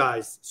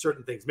fetishized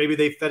certain things. Maybe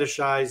they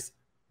fetishized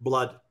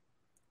blood.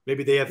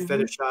 Maybe they have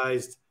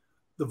fetishized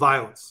the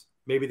violence.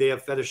 Maybe they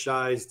have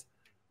fetishized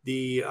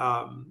the,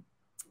 how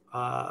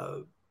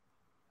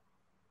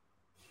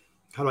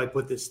do I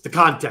put this? The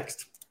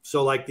context.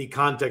 So like the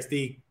context,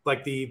 the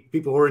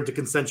people who are into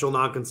consensual,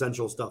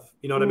 non-consensual stuff.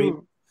 You know what I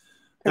mean?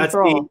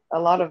 Control. A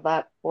lot of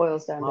that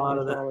boils down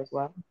to control as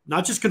well.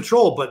 Not just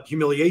control, but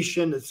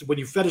humiliation. It's when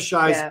you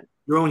fetishize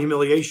your own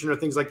humiliation or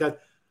things like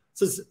that.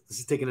 This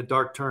is taking a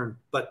dark turn.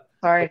 But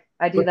sorry,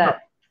 I do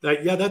that.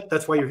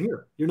 That's why you're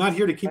here. You're not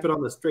here to keep it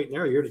on the straight and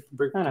narrow. You're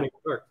here to make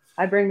it dark.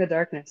 I bring the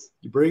darkness.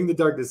 You bring the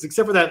darkness,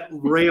 except for that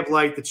ray of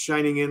light that's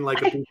shining in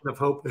like a beacon of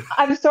hope.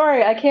 I'm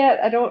sorry, I can't.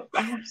 I don't.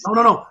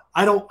 No.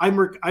 I don't. I'm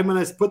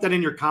going to put that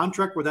in your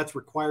contract where that's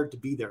required to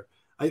be there.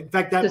 In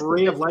fact, that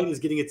ray of light is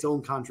getting its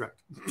own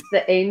contract.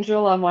 The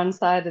angel on one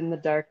side and the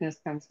darkness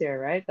comes here,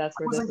 right? That's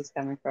where this is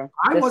coming from.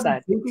 I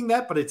wasn't thinking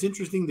that, but it's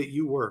interesting that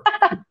you were.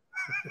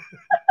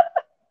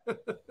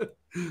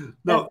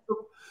 No,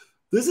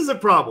 this is a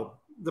problem.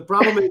 The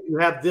problem is you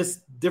have this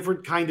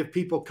different kind of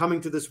people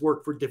coming to this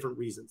work for different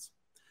reasons.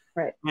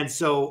 Right. And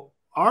so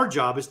our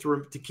job is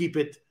to keep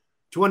it,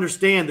 to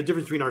understand the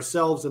difference between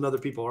ourselves and other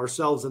people,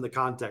 ourselves in the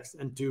context,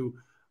 and to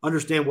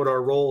understand what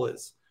our role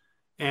is.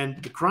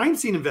 And the crime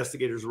scene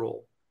investigator's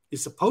role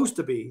is supposed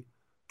to be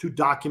to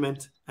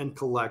document and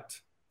collect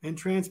and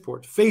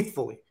transport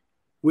faithfully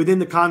within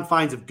the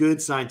confines of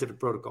good scientific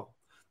protocol.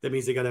 That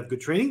means they got to have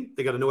good training.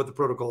 They got to know what the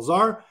protocols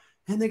are,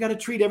 and they got to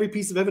treat every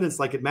piece of evidence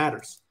like it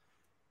matters.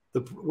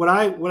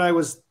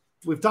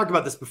 We've talked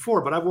about this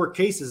before, but I've worked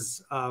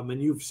cases,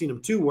 and you've seen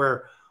them too,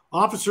 where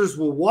officers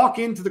will walk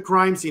into the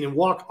crime scene and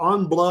walk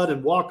on blood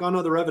and walk on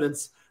other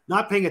evidence,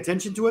 not paying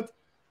attention to it.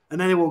 And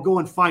then they will go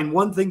and find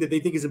one thing that they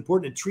think is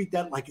important and treat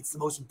that like it's the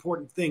most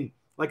important thing,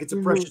 like it's a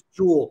precious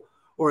jewel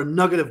or a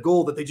nugget of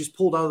gold that they just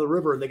pulled out of the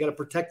river and they got to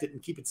protect it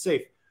and keep it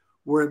safe.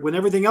 When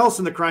everything else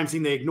in the crime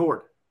scene they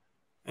ignored,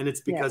 and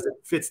it's because it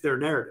fits their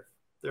narrative.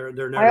 Their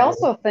narrative. I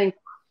also think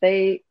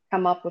they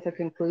come up with a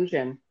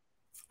conclusion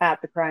at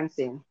the crime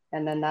scene,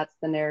 and then that's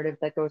the narrative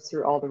that goes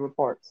through all the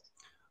reports.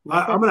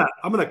 I'm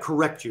gonna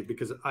correct you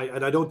because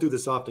I don't do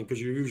this often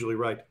because you're usually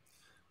right.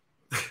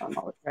 I'm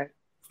always right.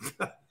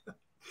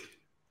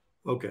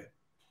 Okay,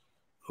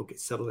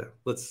 settle down.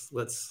 Let's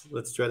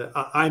try to.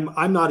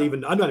 I'm not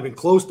even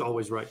close to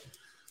always right.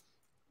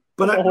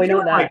 But we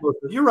know that.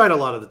 You're right a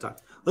lot of the time.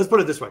 Let's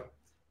put it this way: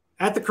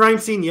 at the crime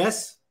scene,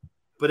 yes,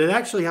 but it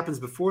actually happens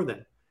before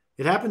then.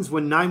 It happens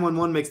when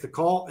 911 makes the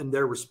call and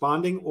they're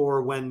responding,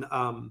 or when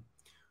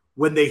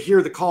they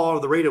hear the call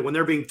or the radio, when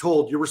they're being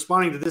told you're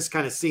responding to this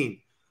kind of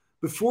scene.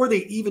 Before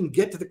they even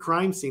get to the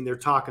crime scene, they're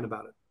talking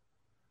about it.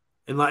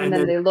 And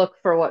then they look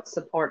for what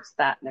supports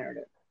that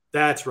narrative.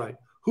 That's right.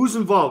 Who's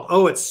involved?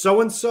 Oh, it's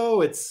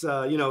so-and-so. It's,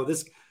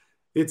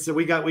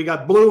 we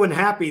got Blue and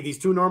Happy, these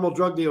two normal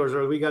drug dealers,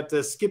 or we got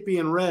Skippy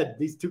and Red,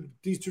 these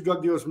two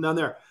drug dealers from down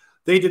there.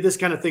 They did this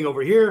kind of thing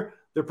over here.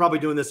 They're probably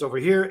doing this over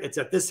here. It's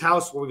at this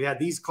house where we had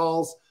these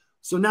calls.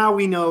 So now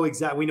we know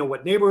we know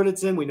what neighborhood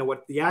it's in. We know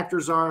what the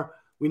actors are.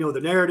 We know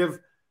the narrative.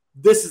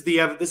 This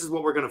is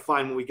what we're going to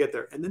find when we get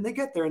there. And then they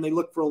get there and they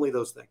look for only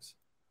those things.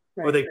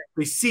 Right. Or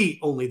they see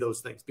only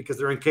those things because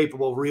they're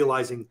incapable of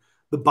realizing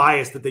the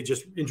bias that they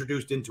just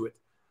introduced into it.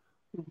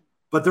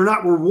 But they're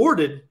not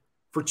rewarded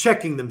for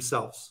checking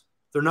themselves.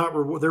 They're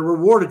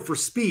rewarded for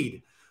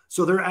speed.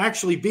 So they're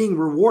actually being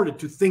rewarded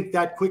to think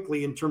that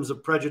quickly in terms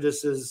of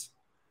prejudices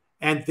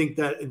and think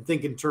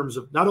in terms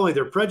of not only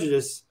their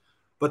prejudice,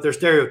 but their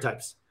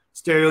stereotypes.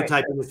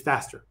 Stereotyping is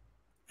faster.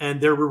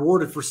 And they're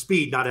rewarded for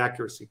speed, not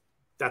accuracy.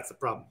 That's the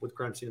problem with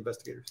crime scene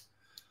investigators.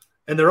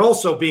 And they're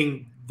also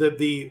being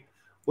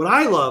what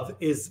I love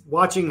is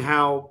watching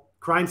how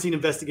crime scene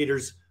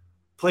investigators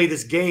play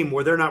this game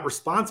where they're not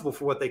responsible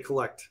for what they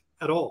collect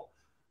at all.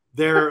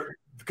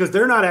 Because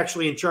they're not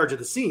actually in charge of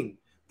the scene.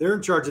 They're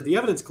in charge of the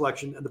evidence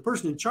collection, and the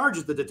person in charge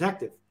is the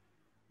detective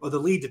or the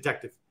lead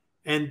detective.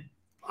 And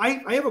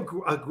I have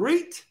a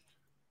great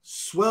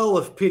swell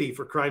of pity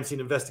for crime scene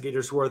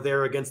investigators who are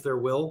there against their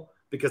will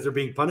because they're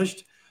being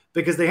punished,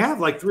 because they have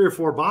like 3 or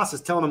 4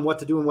 bosses telling them what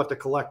to do and what to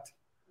collect.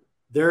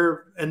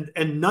 And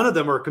none of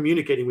them are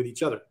communicating with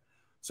each other.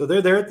 So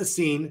they're there at the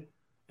scene,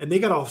 and they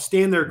got to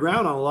stand their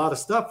ground on a lot of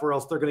stuff, or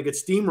else they're going to get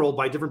steamrolled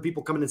by different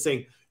people coming and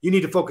saying, you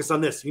need to focus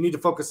on this. You need to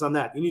focus on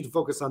that. You need to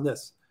focus on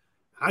this.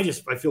 I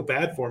feel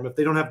bad for them. If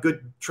they don't have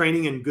good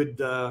training and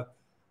a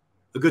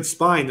good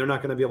spine, they're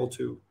not going to be able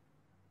to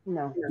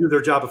do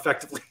their job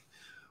effectively.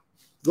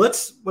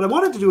 What I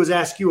wanted to do is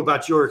ask you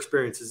about your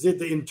experiences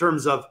in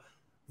terms of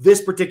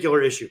this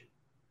particular issue.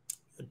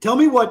 Tell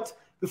me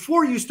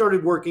before you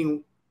started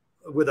working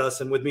with us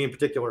and with me in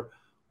particular,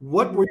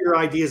 what were your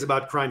ideas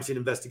about crime scene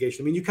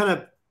investigation? I mean, you kind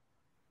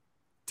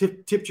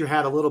of tipped your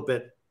hat a little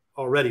bit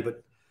already,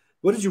 but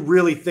what did you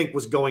really think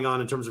was going on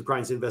in terms of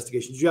crime scene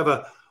investigation? Did you have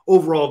an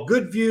overall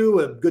good view,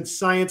 a good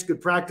science,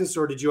 good practice,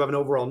 or did you have an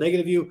overall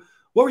negative view?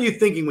 What were you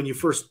thinking when you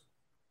first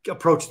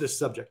approached this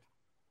subject?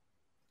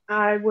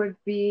 I would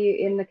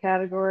be in the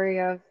category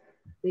of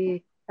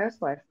the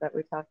housewife that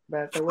we talked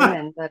about, the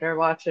women that are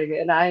watching.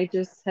 And I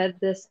just had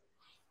this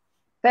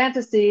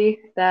fantasy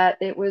that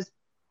it was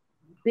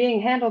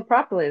being handled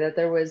properly, that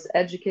there was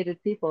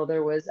educated people,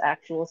 there was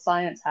actual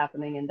science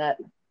happening, and that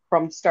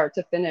from start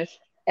to finish,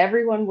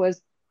 everyone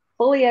was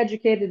fully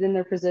educated in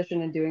their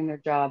position and doing their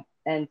job,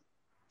 and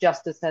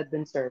justice had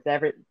been served.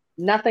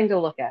 Nothing to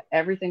look at.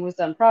 Everything was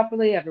done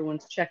properly.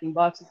 Everyone's checking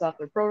boxes off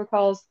their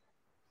protocols.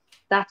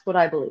 That's what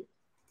I believe.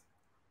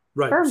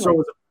 Right. Firmly.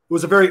 So it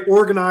was a very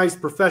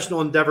organized,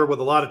 professional endeavor with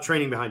a lot of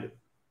training behind it.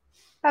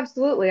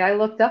 Absolutely. I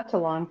looked up to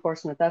law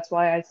enforcement. That's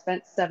why I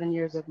spent 7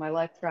 years of my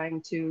life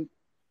trying to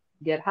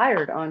get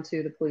hired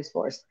onto the police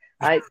force.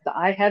 I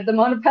had them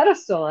on a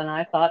pedestal, and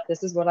I thought,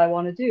 this is what I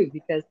want to do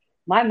because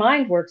my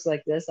mind works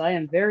like this. I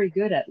am very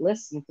good at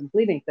lists and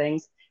completing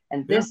things,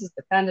 and this is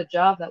the kind of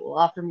job that will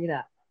offer me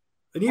that.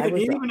 And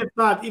even if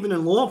not, even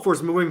in law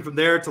enforcement, moving from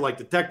there to like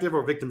detective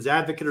or victim's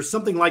advocate or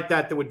something like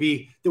that would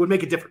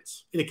make a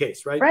difference in a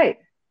case, right? Right.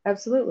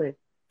 Absolutely.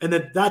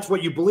 And that's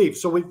what you believe.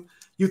 So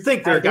you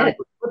think they're guys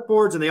with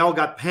clipboards and they all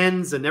got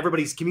pens and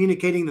everybody's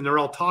communicating and they're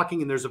all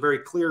talking and there's a very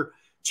clear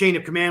chain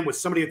of command with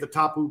somebody at the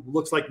top who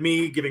looks like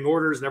me giving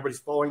orders and everybody's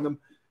following them.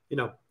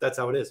 That's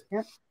how it is.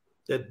 Yep.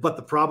 But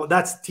the problem,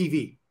 that's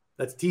TV.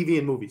 That's TV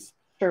and movies.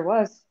 Sure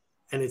was.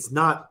 And it's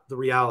not the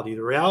reality.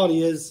 The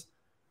reality is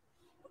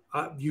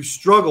you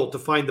struggle to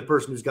find the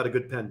person who's got a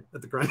good pen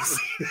at the crime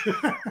scene.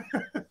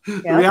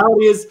 The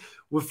reality is,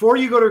 before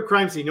you go to a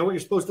crime scene, you know what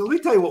you're supposed to do? Let me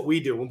tell you what we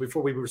do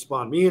before we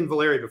respond. Me and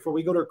Valeria, before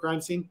we go to a crime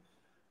scene,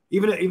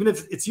 even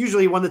if it's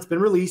usually one that's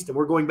been released and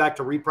we're going back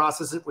to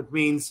reprocess it, which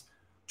means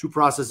to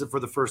process it for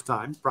the first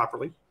time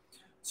properly.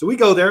 So we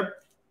go there.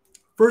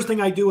 First thing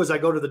I do is I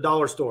go to the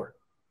dollar store.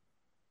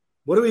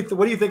 What do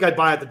you think I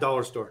buy at the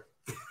dollar store?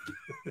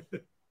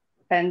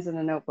 Pens and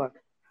a notebook.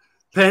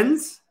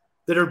 Pens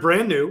that are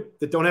brand new,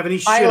 that don't have any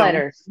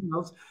highlighters. Shit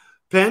on them.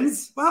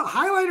 Pens, well,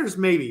 highlighters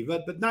maybe,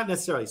 but not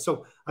necessarily.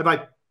 So I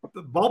buy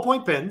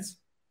ballpoint pens,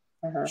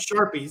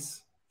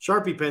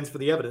 Sharpie pens for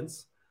the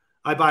evidence.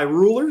 I buy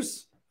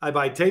rulers. I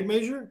buy tape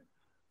measure.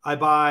 I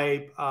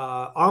buy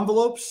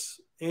envelopes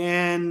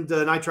and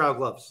nitrile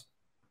gloves,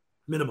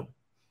 minimum.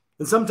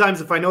 And sometimes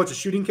if I know it's a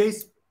shooting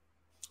case,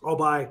 I'll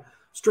buy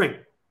string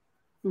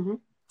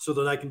so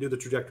that I can do the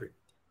trajectory.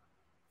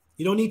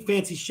 You don't need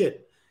fancy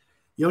shit.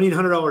 You don't need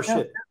 $100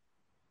 shit.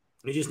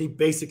 You just need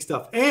basic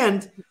stuff.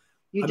 And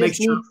you just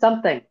need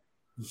something.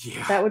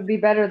 Yeah. That would be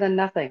better than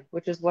nothing,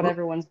 which is what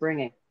everyone's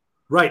bringing.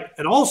 Right.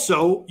 And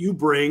also you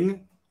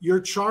bring your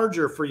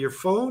charger for your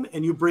phone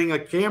and you bring a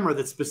camera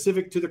that's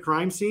specific to the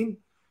crime scene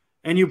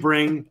and you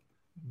bring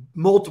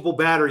multiple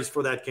batteries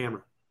for that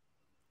camera.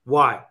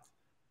 Why?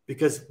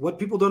 Because what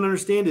people don't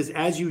understand is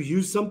as you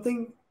use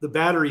something, the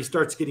battery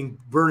starts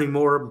burning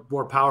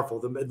more powerful.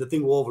 The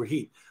thing will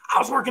overheat. I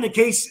was working a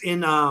case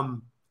in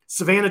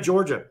Savannah,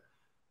 Georgia.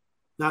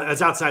 Not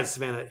as outside of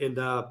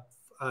Savannah,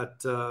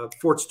 at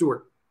Fort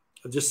Stewart,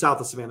 just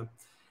south of Savannah.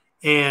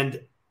 And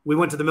we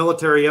went to the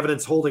military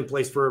evidence holding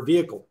place for a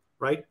vehicle,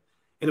 right?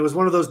 And it was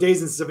one of those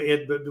days in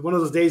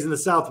the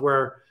South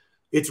where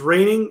it's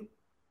raining,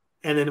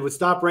 and then it would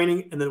stop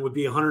raining, and then it would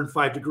be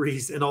 105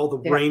 degrees, and all the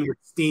rain would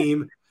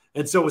steam.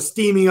 And so it was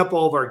steaming up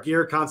all of our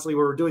gear constantly.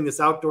 We were doing this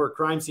outdoor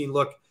crime scene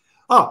look.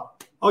 Oh,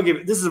 I'll give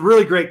it. This is a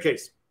really great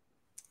case.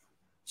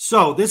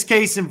 So this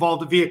case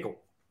involved a vehicle.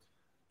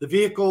 The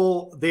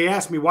vehicle, they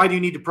asked me, why do you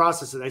need to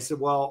process it? I said,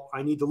 well,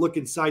 I need to look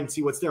inside and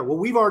see what's there. Well,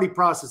 we've already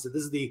processed it.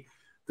 This is the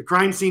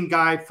crime scene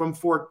guy from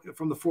Fort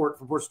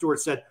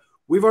Stewart said,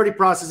 we've already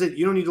processed it.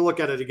 You don't need to look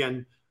at it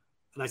again.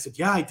 And I said,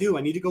 yeah, I do.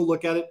 I need to go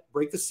look at it,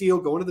 break the seal,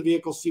 go into the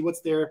vehicle, see what's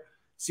there,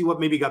 see what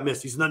maybe got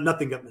missed. He said,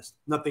 nothing got missed.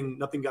 Nothing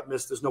got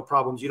missed. There's no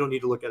problems. You don't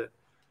need to look at it.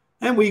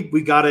 And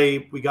we got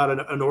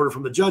an order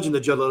from the judge, and the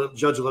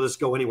judge let us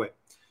go anyway.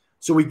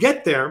 So we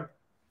get there.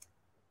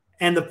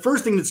 And the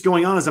first thing that's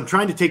going on is I'm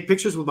trying to take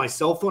pictures with my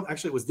cell phone.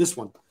 Actually, it was this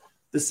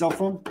cell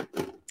phone.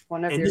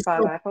 One of your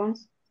 5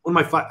 iPhones? One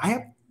of my 5. I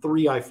have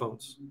 3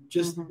 iPhones.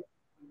 Just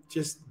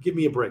give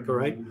me a break, all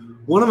right?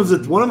 One of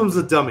them's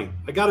a dummy.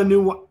 I got a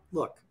new one.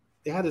 Look,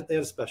 they had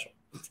a special.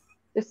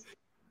 This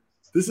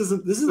is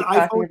an iPhone.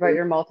 Talking about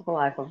your multiple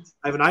iPhones.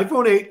 I have an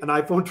iPhone 8, an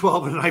iPhone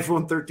 12, and an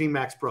iPhone 13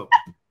 Max Pro.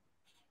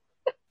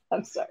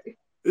 I'm sorry.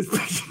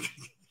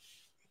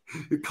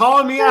 You're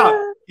calling me out,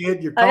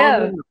 kid. You're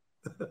calling me out.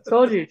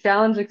 Told you,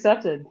 challenge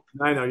accepted.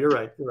 I know, you're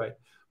right.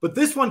 But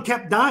this one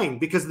kept dying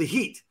because of the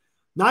heat.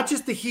 Not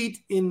just the heat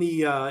in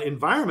the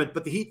environment,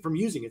 but the heat from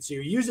using it. So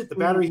you use it, the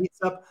battery heats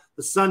up,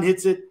 the sun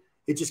hits it,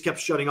 it just kept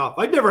shutting off.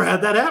 I'd never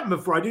had that happen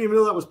before. I didn't even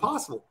know that was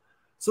possible.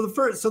 So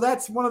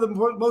that's one of the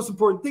most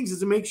important things,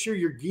 is to make sure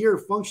your gear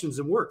functions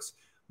and works.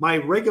 My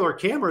regular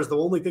camera is the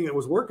only thing that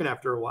was working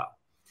after a while.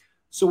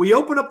 So we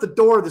open up the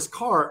door of this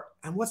car,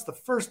 and what's the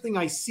first thing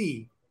I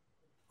see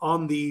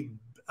on the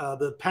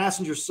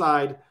passenger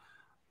side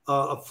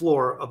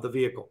floor of the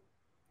vehicle?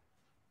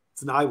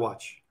 It's an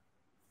iWatch.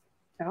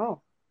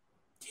 Oh.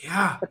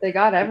 Yeah. But they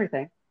got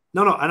everything.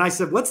 No. And I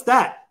said, what's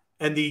that?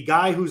 And the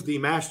guy who's the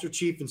master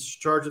chief in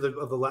charge of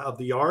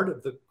the yard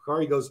of the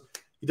car,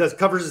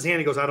 covers his hand.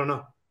 He goes, I don't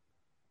know.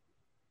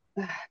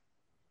 And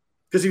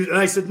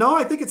I said, no,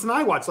 I think it's an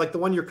iWatch, like the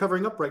one you're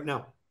covering up right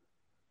now.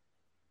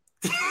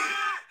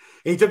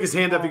 And he took his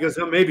hand up. He goes,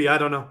 oh, maybe, I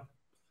don't know.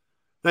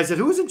 And I said,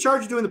 who was in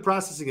charge of doing the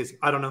processing? He goes,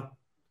 I don't know.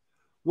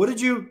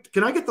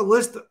 Can I get the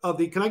list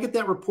can I get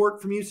that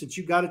report from you since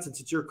you got it,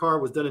 since it's your car,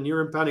 was done in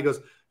your impound? He goes,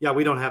 yeah,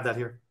 we don't have that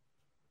here.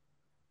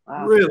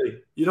 Wow.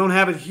 Really? You don't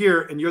have it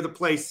here, and you're the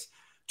place.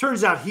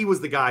 Turns out he was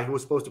the guy who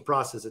was supposed to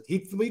process it. He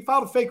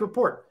filed a fake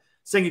report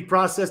saying he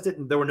processed it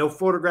and there were no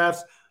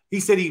photographs. He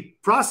said he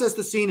processed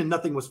the scene and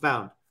nothing was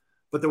found,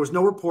 but there was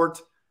no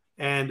report.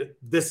 And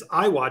this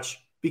iWatch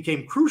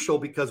became crucial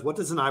because what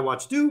does an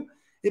iWatch do?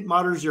 It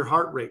monitors your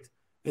heart rate.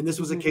 And this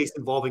was a case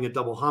involving a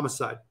double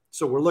homicide.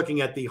 So we're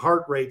looking at the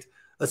heart rate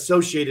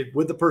associated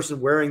with the person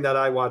wearing that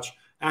iWatch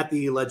at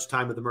the alleged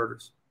time of the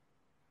murders.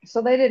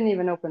 So they didn't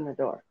even open the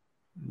door.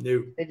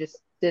 No. They just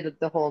did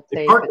the whole tape.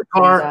 They parked the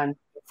car,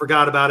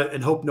 forgot about it,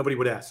 and hoped nobody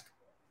would ask.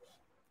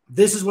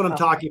 This is what I'm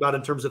talking about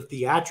in terms of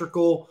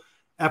theatrical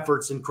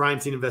efforts in crime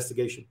scene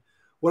investigation.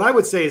 What I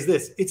would say is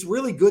this. It's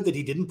really good that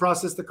he didn't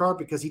process the car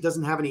because he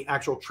doesn't have any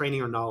actual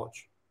training or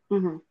knowledge.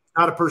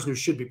 Not a person who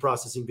should be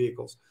processing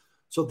vehicles.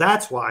 So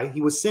that's why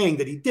he was saying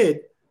that he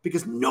did,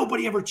 because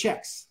nobody ever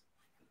checks.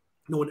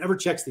 No one ever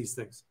checks these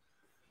things.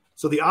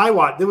 So the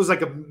iWatch, there was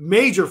like a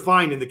major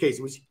find in the case.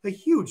 It was a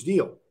huge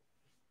deal.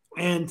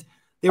 And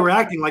they were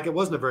acting like it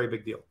wasn't a very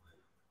big deal.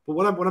 But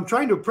what I'm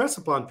trying to impress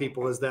upon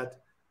people is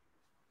that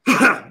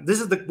this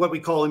is what we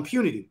call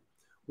impunity.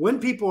 When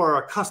people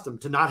are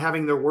accustomed to not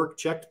having their work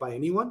checked by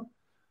anyone,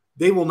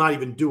 they will not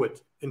even do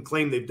it and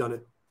claim they've done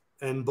it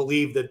and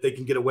believe that they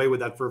can get away with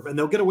that and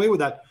they'll get away with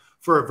that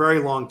for a very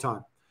long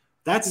time.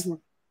 That's,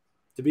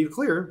 to be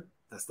clear,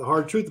 that's the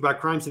hard truth about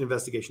crime scene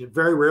investigation. It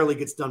very rarely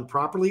gets done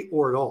properly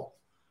or at all.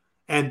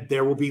 And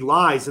there will be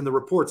lies in the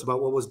reports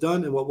about what was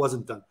done and what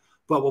wasn't done,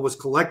 about what was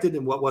collected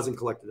and what wasn't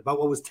collected, about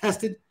what was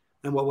tested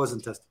and what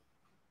wasn't tested.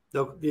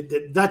 So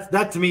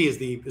that to me is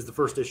the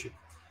first issue.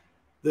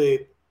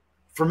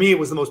 For me, it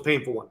was the most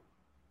painful one.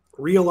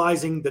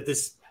 Realizing that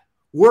this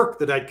work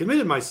that I'd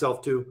committed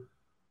myself to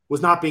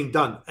was not being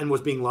done and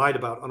was being lied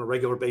about on a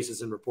regular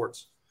basis in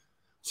reports.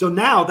 So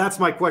now that's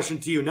my question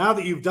to you. Now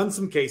that you've done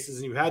some cases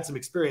and you've had some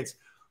experience,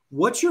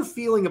 what's your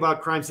feeling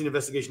about crime scene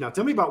investigation now?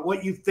 Tell me about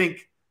what you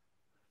think.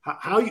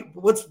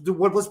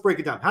 Let's break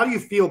it down. How do you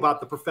feel about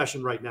the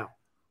profession right now?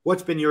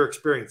 What's been your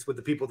experience with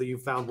the people that you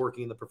found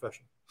working in the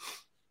profession?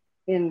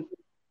 In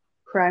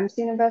crime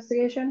scene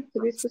investigation,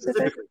 to be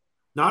specific?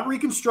 Not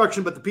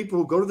reconstruction, but the people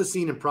who go to the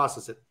scene and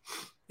process it,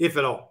 if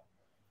at all.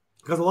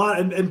 Because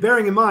and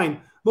bearing in mind,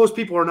 most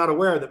people are not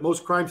aware that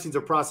most crime scenes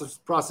are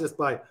processed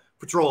by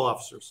patrol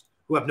officers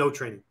who have no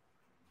training.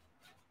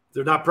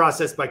 They're not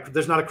processed by,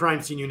 there's not a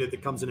crime scene unit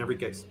that comes in every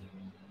case.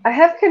 I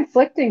have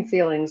conflicting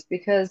feelings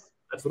because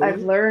I've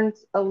Absolutely. learned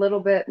a little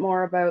bit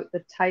more about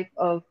the type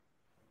of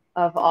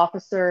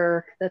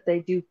officer that they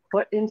do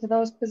put into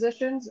those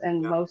positions.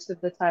 And most of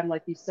the time,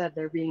 like you said,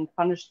 they're being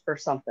punished for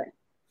something.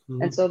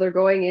 Mm-hmm. And so they're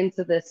going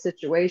into this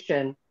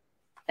situation.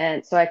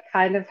 And so I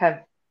kind of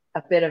have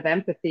a bit of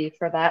empathy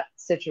for that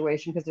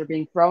situation because they're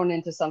being thrown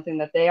into something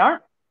that they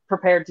aren't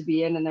prepared to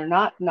be in and they're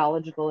not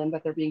knowledgeable in,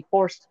 but they're being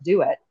forced to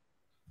do it.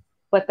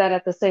 But then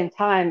at the same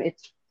time,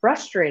 it's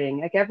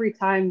frustrating. Like every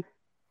time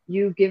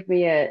you give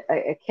me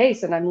a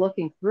case and I'm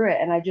looking through it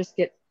and I just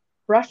get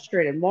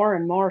frustrated more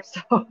and more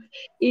so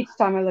each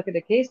time I look at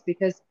a case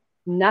because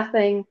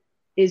nothing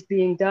is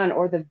being done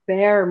or the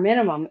bare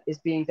minimum is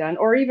being done,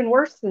 or even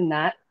worse than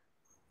that,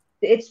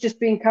 it's just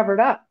being covered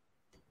up.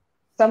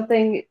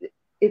 Something,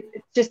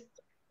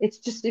 it's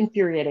just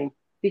infuriating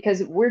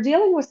because we're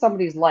dealing with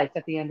somebody's life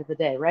at the end of the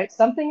day, right?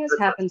 Something has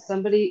happened.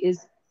 Somebody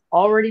is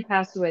already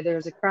passed away. There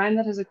is a crime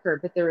that has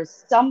occurred, but there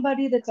is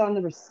somebody that's on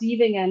the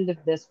receiving end of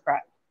this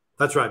crime.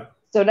 That's right.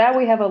 So now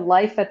we have a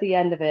life at the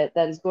end of it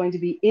that is going to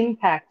be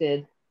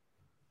impacted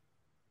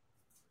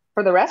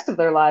for the rest of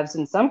their lives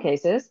in some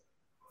cases,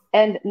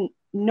 and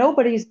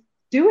nobody's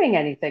doing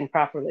anything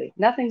properly.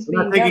 Nothing's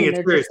being done.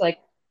 They're just like,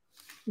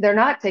 they're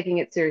not taking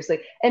it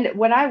seriously. And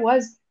when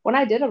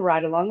I did a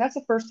ride along, that's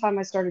the first time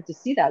I started to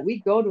see that. We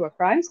go to a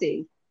crime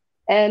scene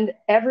and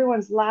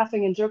everyone's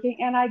laughing and joking,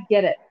 and I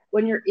get it.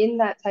 When you're in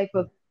that type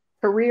of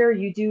career,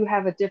 you do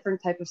have a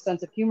different type of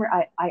sense of humor.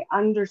 I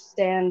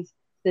understand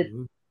that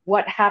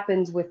what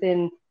happens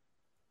within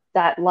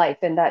that life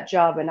and that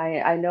job. And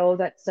I know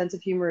that sense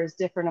of humor is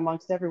different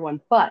amongst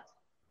everyone, but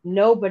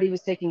nobody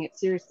was taking it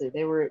seriously.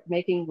 They were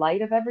making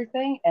light of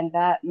everything. And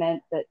that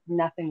meant that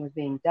nothing was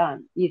being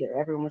done either.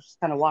 Everyone was just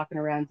kind of walking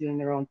around doing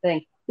their own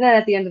thing. And then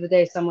at the end of the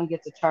day, someone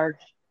gets a charge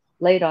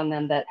laid on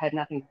them that had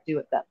nothing to do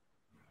with them.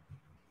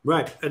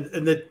 Right.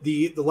 And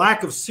the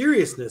lack of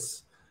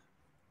seriousness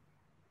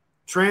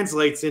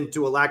translates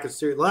into a lack of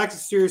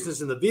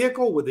seriousness in the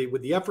vehicle with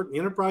the effort and the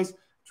enterprise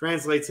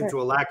translates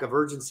into a lack of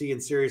urgency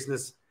and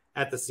seriousness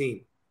at the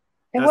scene.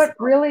 And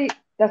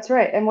that's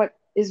right. And what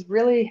is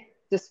really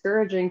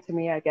discouraging to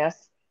me, I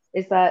guess,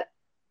 is that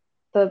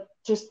the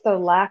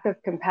lack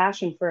of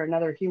compassion for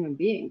another human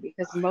being,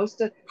 because most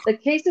of the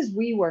cases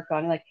we work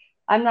on, like,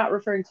 I'm not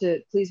referring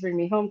to Please Bring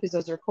Me Home, because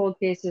those are cold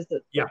cases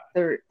that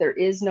there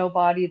is no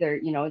body there,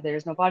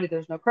 there's no body,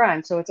 there's no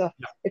crime. So it's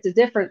a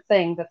different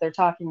thing that they're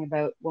talking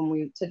about when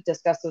we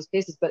discuss those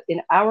cases. But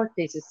in our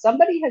cases,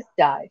 somebody has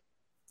died.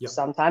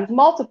 Sometimes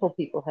multiple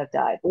people have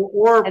died.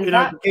 Or in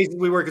the cases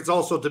we work, it's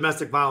also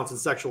domestic violence and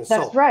sexual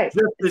assault. That's right.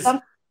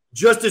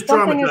 Just as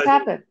something has traumatizing.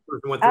 happened.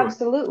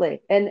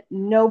 Absolutely. And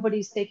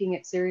nobody's taking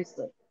it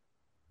seriously.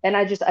 And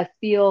I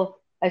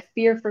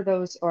fear for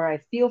those, or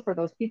I feel for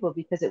those people,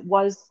 because it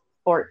was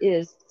or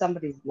is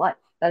somebody's life.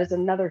 That is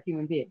another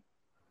human being.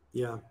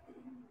 Yeah.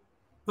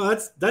 Well,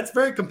 that's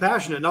very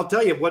compassionate. And I'll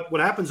tell you what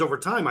happens over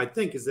time, I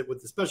think, is that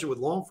especially with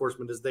law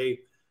enforcement, is they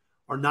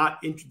are not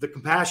they get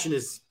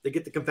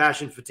the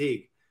compassion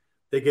fatigue.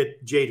 They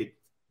get jaded.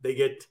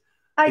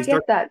 I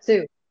get that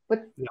too.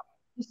 But you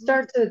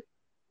start to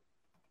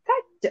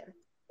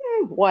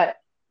what?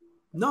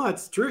 No,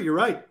 it's true. You're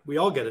right. We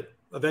all get it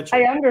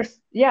eventually.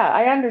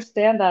 I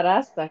understand that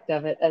aspect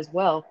of it as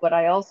well. But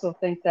I also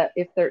think that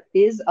if there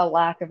is a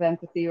lack of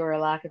empathy or a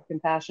lack of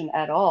compassion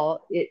at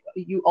all,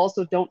 you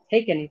also don't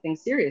take anything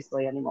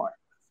seriously anymore.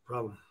 That's the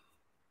problem.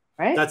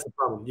 Right? That's the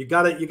problem. You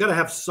gotta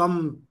have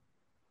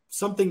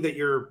something that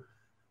you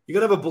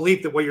gotta have a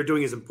belief that what you're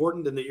doing is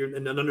important, and that you're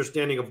an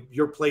understanding of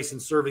your place in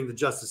serving the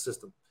justice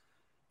system.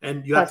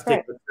 And you have to take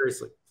it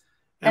seriously.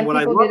 And when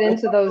people get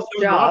into those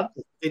jobs,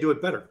 they do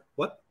it better.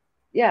 What?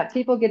 Yeah,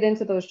 people get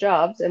into those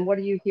jobs, and what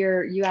do you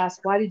hear? You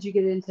ask, why did you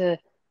get into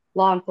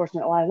law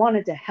enforcement? Well, I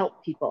wanted to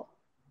help people.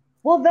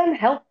 Well, then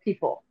help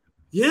people.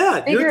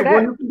 Yeah, figure it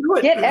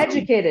out. Get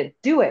educated.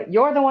 Do it.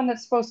 You're the one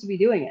that's supposed to be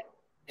doing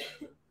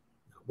it.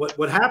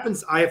 What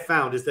happens, I have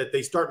found, is that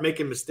they start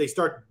making mistakes. They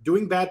start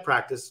doing bad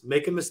practice,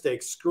 making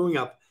mistakes, screwing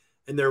up,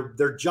 and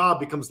their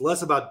job becomes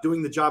less about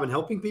doing the job and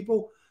helping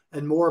people,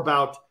 and more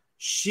about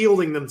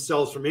shielding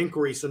themselves from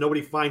inquiry, so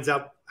nobody finds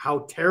out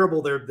how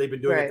terrible they've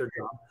been doing at their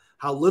job,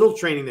 how little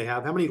training they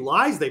have, how many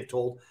lies they've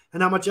told,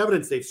 and how much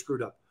evidence they've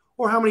screwed up,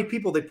 or how many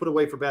people they put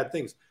away for bad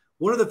things.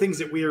 One of the things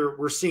that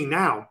we're seeing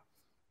now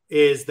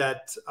is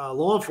that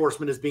law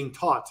enforcement is being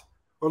taught,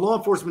 or law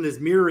enforcement is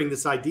mirroring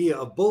this idea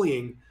of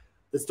bullying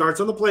that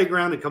starts on the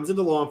playground and comes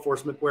into law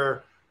enforcement,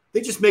 where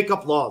they just make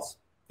up laws.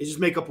 They just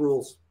make up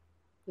rules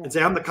and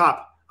say, I'm the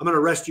cop. I'm going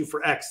to arrest you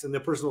for X. And the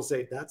person will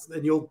say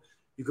and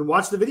you can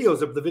watch the videos.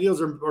 The videos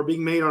are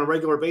being made on a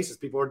regular basis.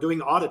 People are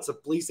doing audits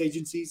of police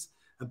agencies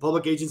and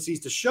public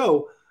agencies to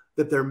show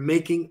that they're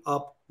making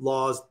up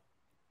laws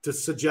to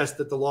suggest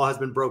that the law has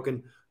been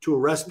broken, to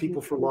arrest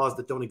people for laws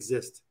that don't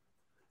exist.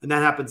 And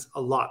that happens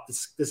a lot.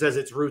 This has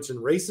its roots in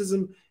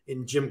racism,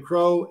 in Jim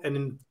Crow, and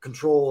in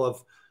control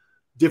of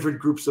different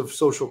groups of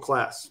social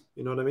class.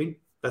 You know what I mean?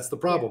 That's the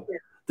problem.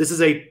 This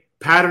is a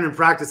pattern and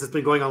practice that's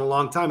been going on a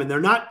long time. And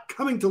they're not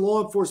coming to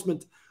law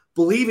enforcement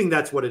believing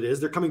that's what it is.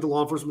 They're coming to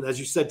law enforcement, as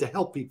you said, to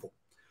help people.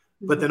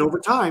 But then over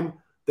time,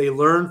 they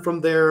learn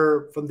from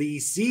the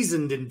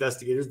seasoned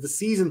investigators, the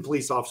seasoned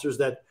police officers,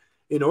 that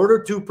in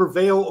order to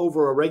prevail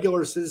over a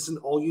regular citizen,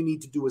 all you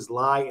need to do is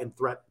lie and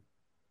threaten.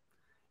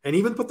 And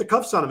even put the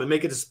cuffs on them and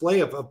make a display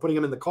of putting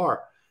them in the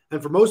car.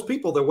 And for most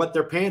people, they'll wet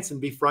their pants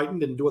and be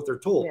frightened and do what they're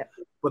told. Yeah.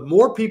 But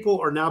more people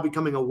are now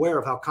becoming aware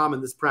of how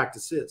common this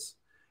practice is.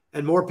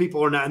 And more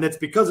people are now, and that's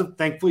because of,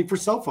 thankfully, for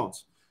cell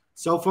phones.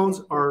 Cell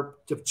phones are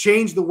to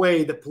change the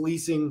way that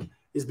policing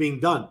is being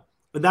done.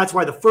 And that's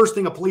why the first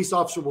thing a police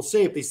officer will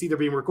say if they see they're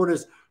being recorded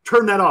is,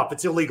 turn that off.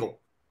 It's illegal.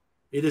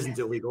 It isn't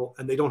illegal,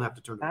 and they don't have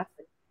to turn it off.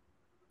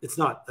 It's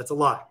not. That's a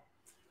lie.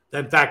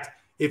 In fact,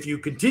 if you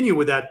continue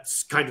with that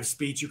kind of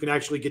speech, you can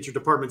actually get your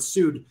department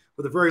sued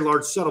with a very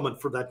large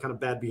settlement for that kind of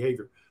bad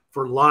behavior,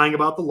 for lying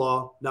about the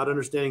law, not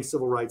understanding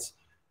civil rights,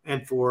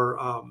 and for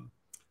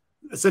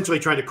essentially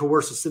trying to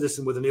coerce a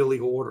citizen with an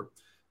illegal order.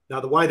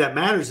 Now, the why that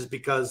matters is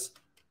because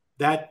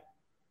that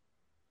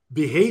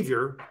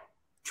behavior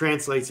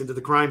translates into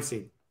the crime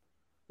scene.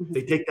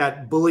 They take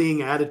that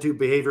bullying attitude,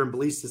 behavior, and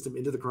belief system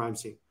into the crime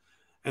scene.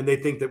 And they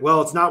think that,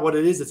 well, it's not what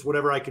it is. It's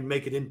whatever I can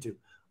make it into.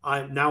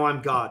 Now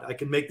I'm God. I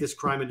can make this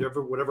crime into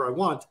whatever I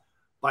want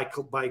by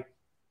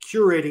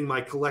curating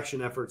my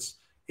collection efforts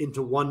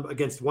into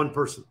against one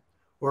person,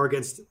 or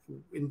against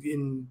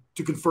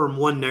to confirm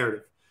one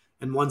narrative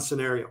and one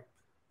scenario,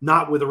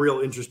 not with a real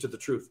interest to the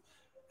truth.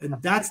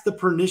 And that's the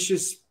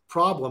pernicious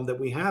problem that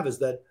we have, is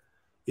that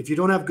if you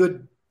don't have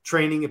good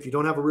training, if you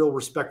don't have a real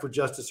respect for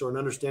justice or an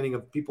understanding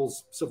of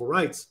people's civil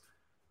rights,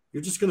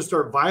 you're just going to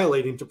start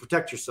violating to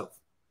protect yourself.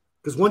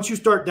 Because once you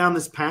start down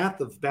this path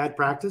of bad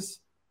practice,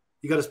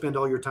 you got to spend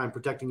all your time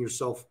protecting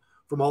yourself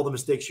from all the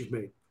mistakes you've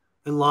made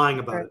and lying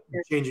about it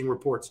and changing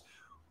reports.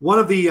 One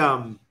of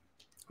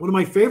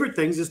my favorite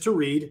things is to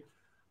read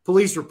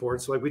police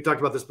reports. Like we talked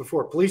about this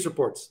before, police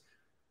reports.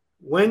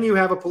 When you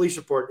have a police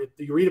report,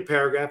 you read a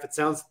paragraph, it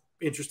sounds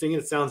interesting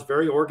and it sounds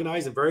very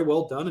organized and very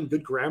well done and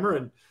good grammar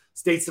and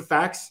states the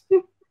facts.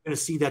 You're going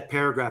to see that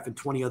paragraph in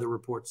 20 other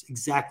reports,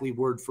 exactly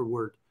word for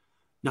word.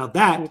 Now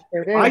that,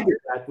 if I did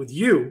that with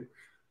you,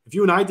 if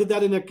you and I did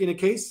that in a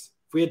case,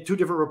 if we had two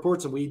different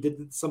reports and we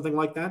did something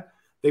like that,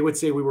 they would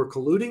say we were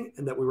colluding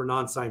and that we were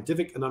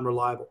non-scientific and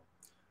unreliable.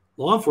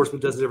 Law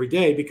enforcement does it every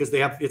day because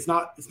it's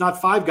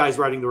not five guys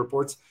writing the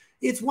reports.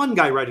 It's one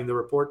guy writing the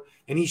report,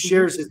 and he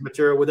shares his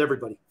material with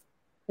everybody.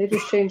 They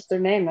just changed their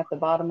name at the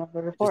bottom of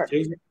the report.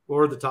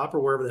 Or the top, or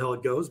wherever the hell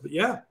it goes. But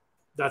yeah,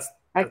 that's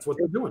what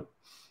they're doing.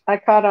 I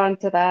caught on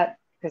to that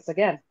because,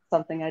 again,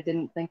 something I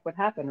didn't think would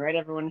happen, right?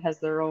 Everyone has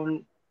their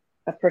own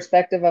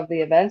perspective of the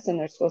events, and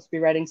they're supposed to be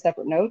writing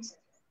separate notes.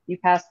 You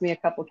passed me a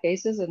couple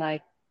cases, and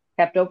I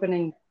kept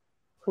opening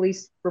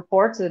police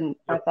reports, and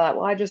I thought,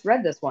 well, I just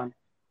read this one.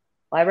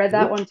 Well, I read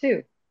that one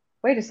too.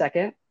 Wait a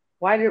second.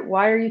 Why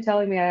are you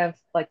telling me I have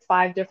like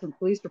 5 different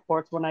police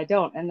reports when I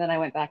don't? And then I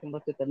went back and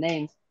looked at the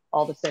names,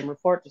 all the same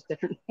report, just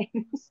different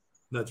names.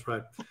 That's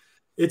right.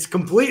 It's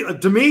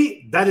complete. To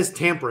me, that is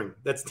tampering.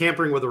 That's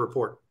tampering with a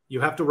report. You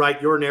have to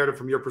write your narrative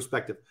from your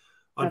perspective.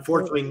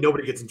 Unfortunately,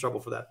 nobody gets in trouble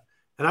for that.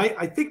 And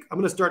I think I'm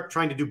going to start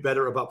trying to do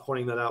better about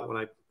pointing that out when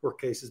I work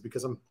cases,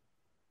 because I'm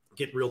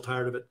getting real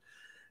tired of it.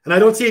 And I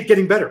don't see it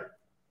getting better.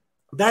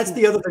 That's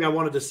the other thing I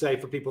wanted to say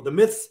for people. The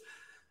myths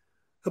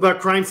about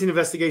crime scene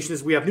investigation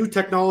is we have new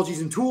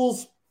technologies and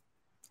tools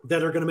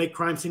that are going to make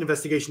crime scene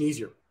investigation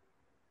easier.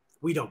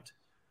 We don't.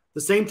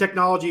 The same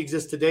technology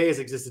exists today as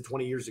existed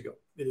 20 years ago.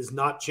 It has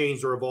not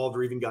changed or evolved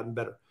or even gotten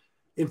better.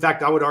 In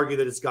fact, I would argue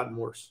that it's gotten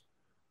worse,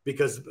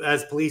 because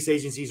as police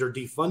agencies are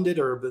defunded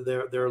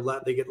or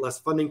they get less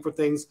funding for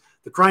things,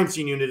 the crime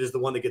scene unit is the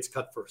one that gets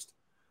cut first.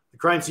 The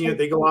crime scene unit,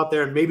 they go out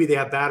there and maybe they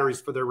have batteries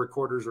for their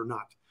recorders or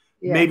not.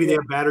 Yeah, maybe they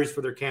have batteries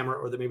for their camera,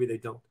 or maybe they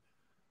don't.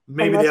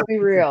 Maybe let's be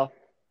real.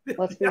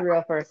 Let's be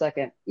real for a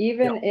second.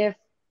 Even if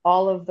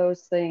all of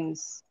those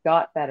things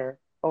got better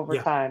over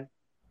time,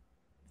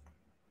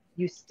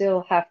 you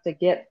still have to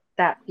get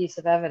that piece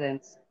of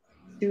evidence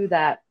to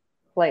that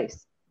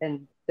place.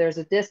 And there's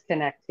a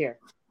disconnect here.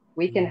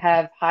 We can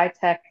have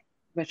high-tech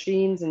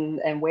machines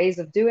and ways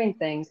of doing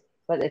things,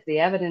 but if the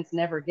evidence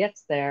never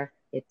gets there,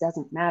 it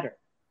doesn't matter.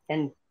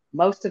 And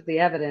most of the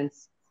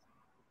evidence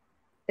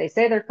they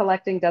say they're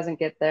collecting doesn't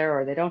get there,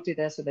 or they don't do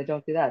this, or they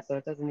don't do that. So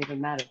it doesn't even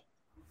matter.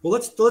 Well,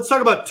 let's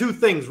talk about two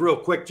things real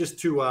quick, just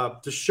to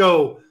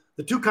show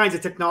the two kinds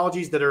of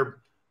technologies that are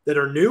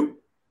new,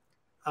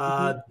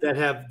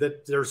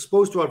 that are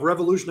supposed to have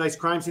revolutionized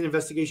crime scene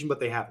investigation, but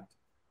they haven't.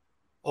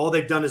 All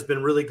they've done has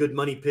been really good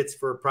money pits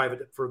for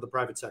the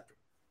private sector.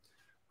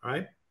 All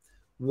right.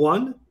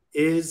 One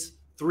is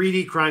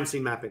 3D crime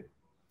scene mapping.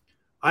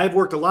 I've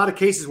worked a lot of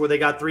cases where they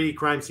got 3D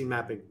crime scene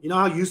mapping. You know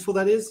how useful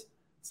that is?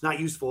 It's not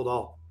useful at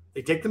all.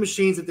 They take the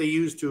machines that they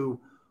use to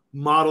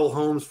model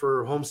homes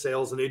for home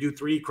sales, and they do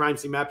 3D crime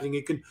scene mapping.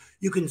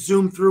 You can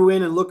zoom through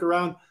in and look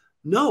around.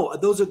 No,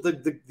 those are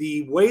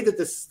the way that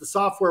the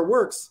software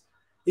works.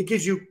 It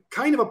gives you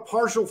kind of a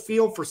partial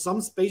feel for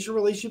some spatial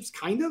relationships,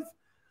 kind of,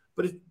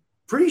 but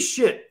pretty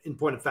shit in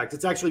point of fact.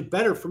 It's actually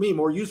better for me,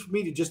 more useful for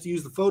me to just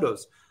use the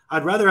photos.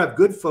 I'd rather have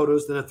good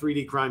photos than a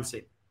 3D crime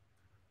scene,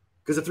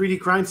 because a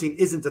 3D crime scene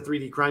isn't a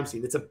 3D crime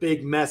scene. It's a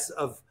big mess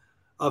of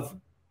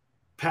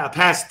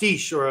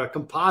pastiche or a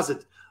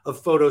composite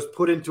of photos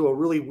put into a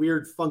really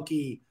weird,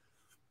 funky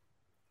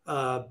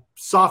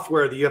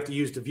software that you have to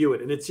use to view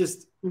it. And it's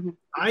just,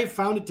 I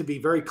found it to be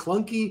very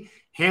clunky,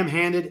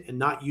 ham-handed, and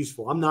not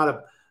useful. I'm not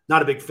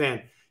a big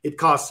fan. It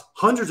costs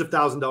hundreds of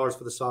 $1,000s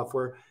for the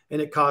software,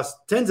 and it costs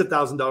tens of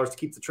 $1,000s to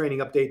keep the training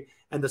update.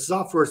 And the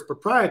software is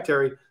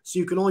proprietary, so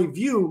you can only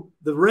view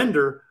the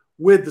render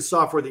with the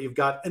software that you've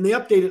got. And they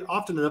update it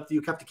often enough that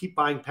you have to keep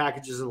buying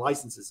packages and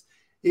licenses.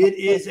 It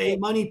is a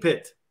money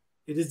pit.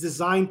 It is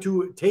designed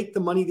to take the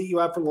money that you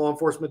have for law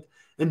enforcement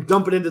and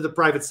dump it into the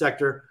private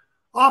sector,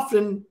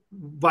 often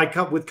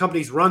with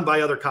companies run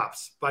by other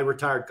cops, by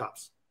retired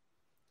cops.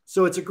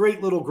 So it's a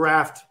great little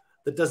graft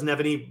that doesn't have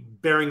any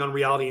bearing on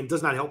reality and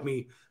does not help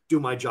me do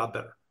my job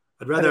better.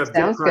 I'd rather have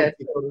sounds good.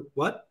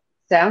 What?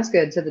 Sounds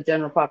good to the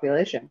general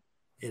population.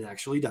 It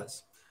actually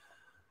does.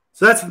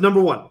 So that's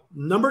number one.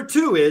 Number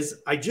two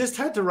is I just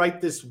had to write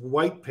this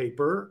white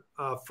paper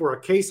for a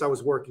case I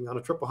was working on,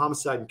 a triple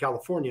homicide in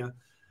California,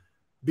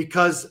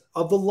 because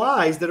of the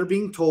lies that are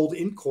being told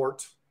in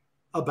court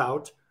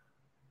about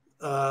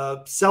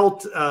cell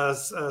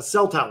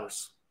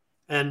towers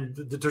and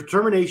the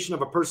determination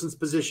of a person's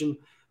position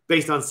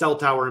based on cell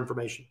tower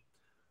information.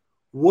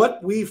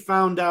 What we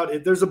found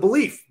out, there's a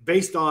belief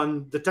based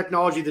on the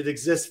technology that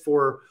exists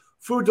for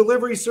food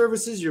delivery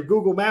services, your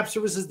Google Map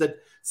services, that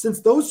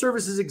since those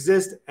services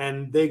exist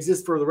and they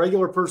exist for the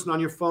regular person on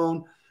your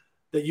phone,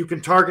 that you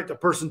can target a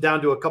person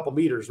down to a couple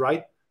meters,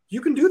 right? You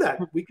can do that.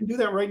 We can do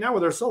that right now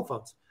with our cell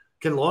phones.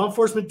 Can law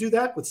enforcement do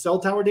that with cell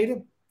tower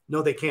data?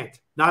 No, they can't.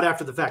 Not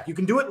after the fact. You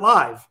can do it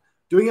live.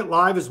 Doing it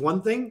live is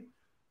one thing.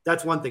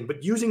 That's one thing.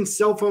 But using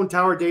cell phone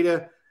tower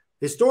data,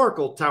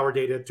 historical tower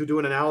data, to do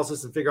an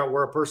analysis and figure out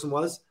where a person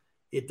was,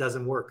 it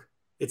doesn't work.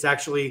 It's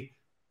actually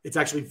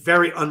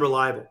very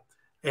unreliable.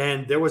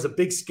 And there was a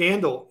big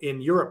scandal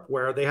in Europe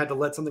where they had to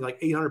let something like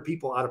 800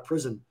 people out of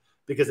prison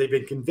because they've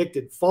been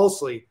convicted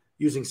falsely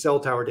using cell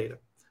tower data.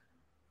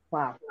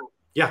 Wow.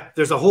 Yeah,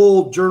 there's a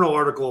whole journal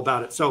article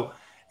about it. So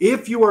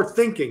if you are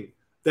thinking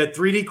that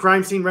 3D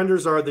crime scene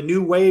renders are the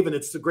new wave and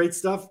it's the great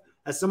stuff,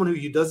 as someone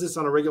who does this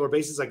on a regular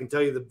basis, I can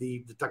tell you that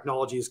the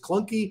technology is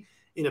clunky,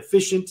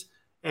 inefficient,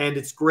 and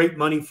it's great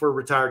money for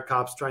retired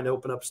cops trying to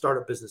open up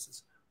startup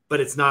businesses. But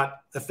it's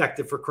not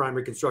effective for crime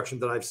reconstruction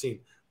that I've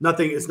seen.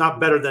 It's not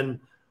better than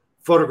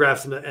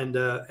photographs and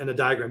a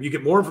diagram. You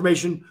get more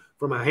information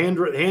from a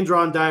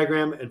hand-drawn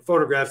diagram and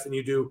photographs than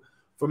you do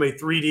from a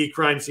 3D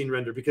crime scene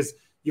render, because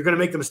you're going to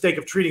make the mistake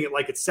of treating it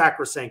like it's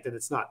sacrosanct, and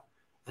it's not.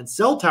 And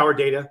cell tower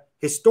data,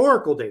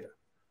 historical data,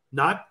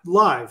 not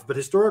live, but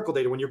historical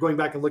data, when you're going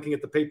back and looking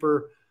at the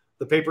paper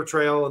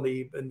trail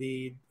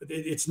it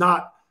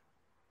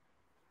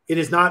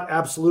is not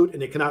absolute,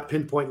 and it cannot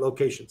pinpoint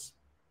locations.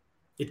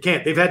 It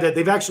can't.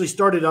 They've actually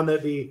started on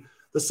the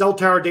cell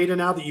tower data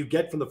now that you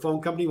get from the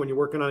phone company when you're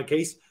working on a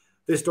case.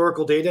 The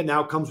historical data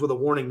now comes with a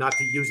warning not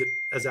to use it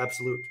as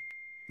absolute,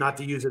 not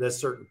to use it as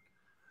certain.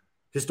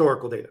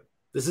 Historical data.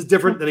 This is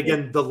different than,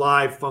 again, the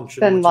live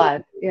function. Than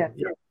live, yeah.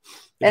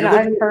 And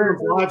I've heard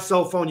live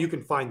cell phone, you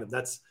can find them.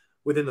 That's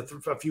within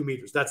a few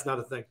meters. That's not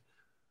a thing.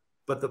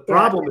 But the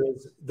problem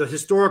is the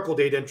historical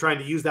data and trying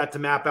to use that to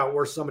map out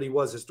where somebody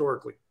was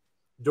historically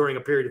during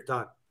a period of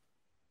time.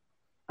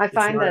 I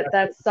find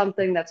that's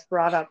something that's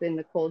brought up in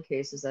the cold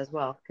cases as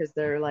well, because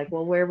they're like,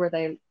 well, where were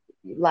they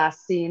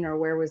last seen, or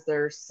where was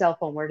their cell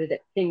phone? Where did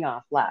it ping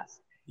off last?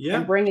 Yeah.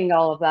 And bringing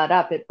all of that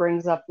up, it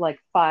brings up like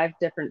 5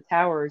 different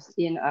towers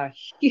in a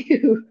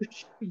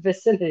huge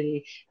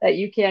vicinity that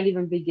you can't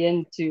even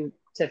begin to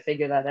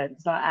figure that out.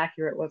 It's not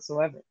accurate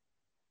whatsoever.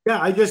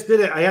 Yeah, I just did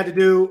it. I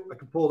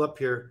can pull it up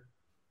here.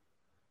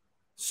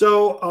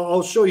 So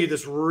I'll show you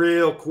this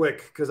real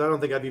quick, because I don't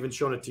think I've even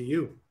shown it to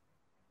you,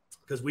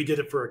 because we did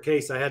it for a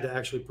case. I had to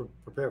actually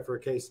prepare for a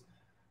case.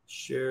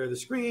 Share the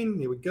screen.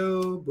 Here we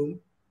go. Boom.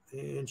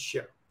 And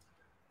share.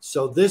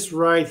 So this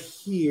right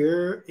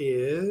here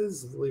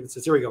is, I believe it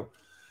says, here we go.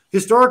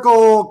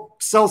 Historical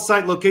cell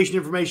site location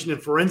information in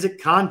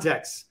forensic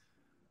context.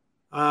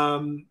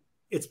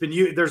 It's been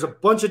used. There's a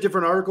bunch of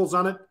different articles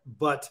on it,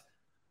 but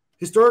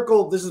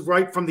historical, this is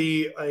right from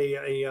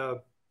a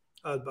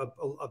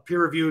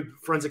peer-reviewed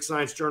forensic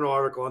science journal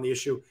article on the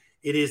issue.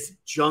 It is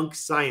junk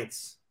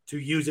science to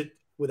use it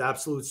with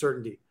absolute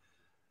certainty.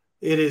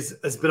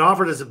 It's been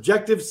offered as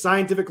objective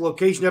scientific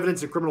location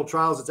evidence in criminal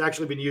trials. It's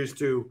actually been used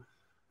to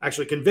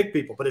actually convict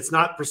people, but it's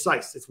not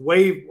precise. It's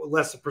way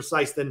less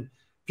precise than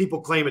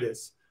people claim it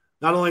is.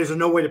 Not only is there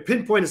no way to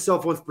pinpoint a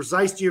cell phone's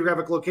precise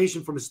geographic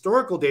location from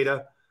historical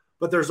data,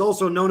 but there's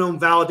also no known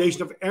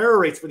validation of error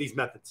rates for these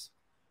methods.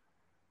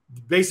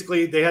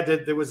 Basically,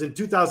 there was in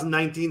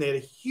 2019, they had a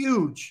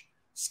huge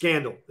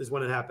scandal is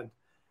when it happened.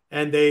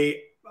 And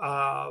they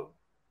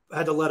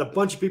had to let a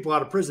bunch of people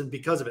out of prison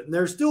because of it. And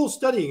they're still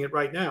studying it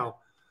right now.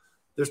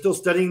 They're still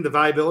studying the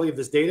viability of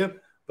this data.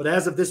 But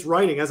as of this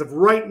writing, as of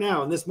right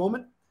now, in this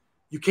moment,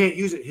 you can't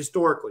use it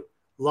historically.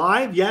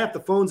 Live, yeah, if the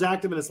phone's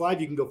active and it's live,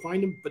 you can go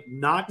find them, but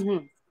not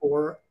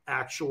for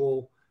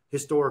actual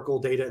historical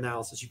data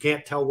analysis. You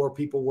can't tell where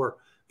people were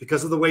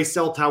because of the way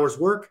cell towers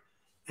work,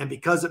 and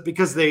because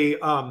they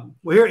well,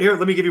 here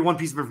let me give you one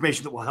piece of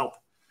information that will help.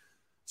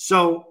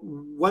 So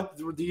what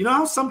do you know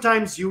how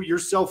sometimes your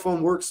cell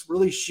phone works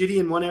really shitty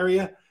in one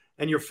area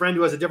and your friend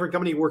who has a different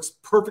company works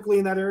perfectly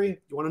in that area?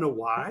 You want to know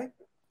why?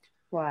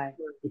 Why?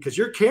 Because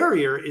your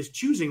carrier is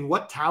choosing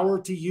what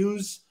tower to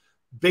use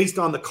based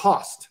on the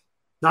cost,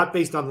 not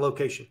based on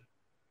location.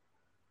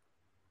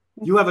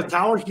 You have a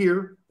tower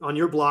here on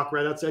your block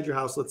right outside your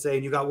house, let's say,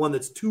 and you got one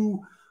that's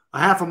a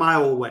half a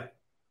mile away.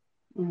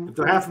 If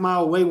the half a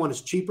mile away one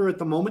is cheaper at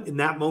the moment, in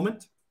that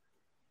moment,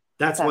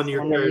 that's when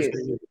your carrier is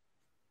going to use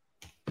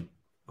it.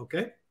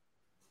 Okay?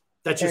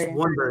 That's just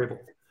one variable,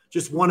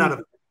 just one out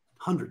of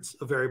hundreds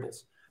of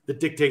variables that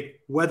dictate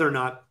whether or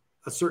not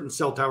a certain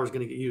cell tower is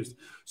going to get used.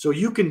 So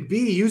you can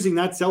be using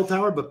that cell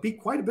tower, but be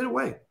quite a bit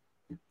away.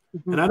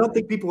 And I don't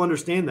think people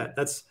understand that.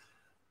 That's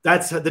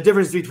the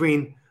difference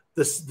between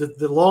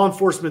the law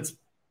enforcement's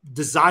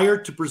desire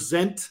to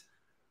present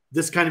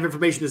this kind of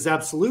information as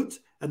absolute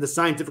and the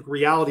scientific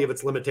reality of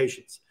its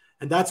limitations.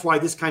 And that's why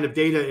this kind of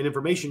data and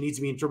information needs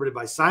to be interpreted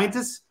by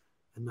scientists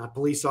and not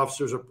police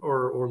officers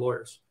or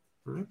lawyers.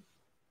 All right?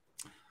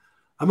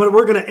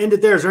 We're going to end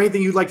it there. Is there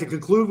anything you'd like to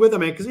conclude with? I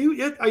mean, because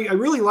I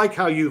really like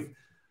how you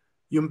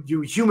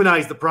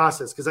humanize the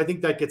process, because I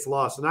think that gets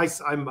lost. And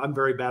I'm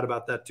very bad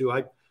about that too.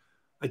 I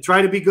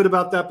try to be good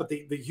about that, but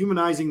the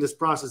humanizing this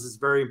process is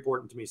very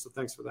important to me. So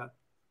thanks for that.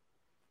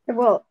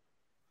 Well,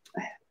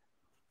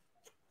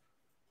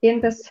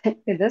 in this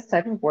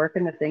type of work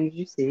and the things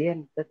you see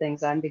and the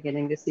things I'm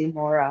beginning to see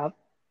more of,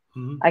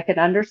 I can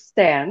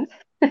understand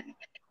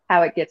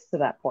how it gets to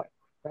that point,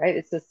 right?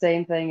 It's the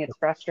same thing. It's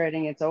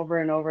frustrating. It's over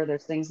and over.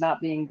 There's things not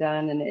being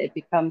done, and it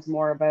becomes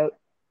more about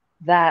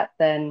that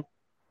than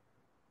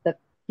the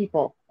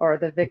people or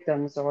the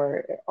victims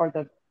or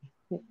the.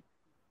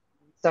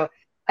 So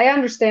I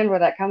understand where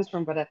that comes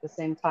from, but at the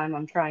same time,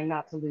 I'm trying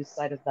not to lose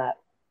sight of that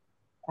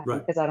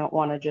because I don't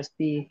want to just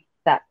be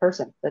that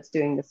person that's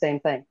doing the same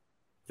thing.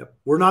 Yep.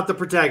 We're not the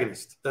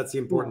protagonist. That's the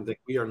important thing.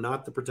 We are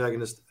not the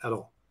protagonist at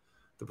all.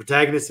 The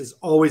protagonist is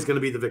always going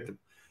to be the victim.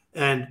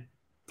 And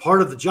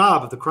part of the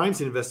job of the crime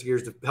scene investigator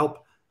is to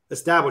help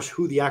establish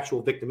who the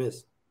actual victim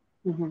is.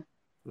 All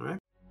right.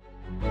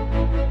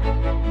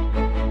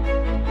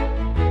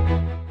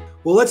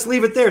 Well, let's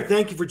leave it there.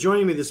 Thank you for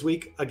joining me this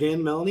week.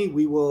 Again, Melanie,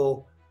 we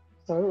will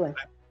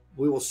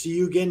see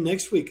you again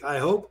next week. I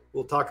hope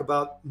we'll talk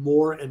about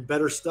more and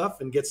better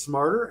stuff and get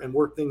smarter and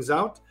work things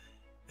out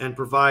and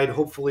provide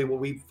hopefully what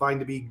we find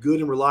to be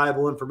good and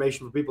reliable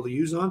information for people to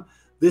use on.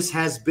 This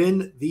has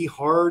been The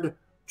Hard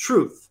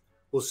Truth.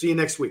 We'll see you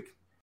next week.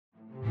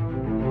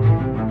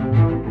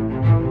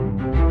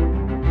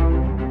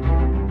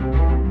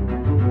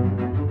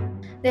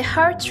 The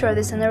Hard Truth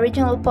is an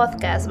original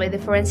podcast by the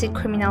Forensic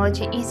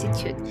Criminology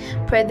Institute,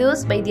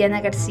 produced by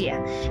Diana Garcia,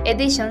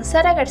 edition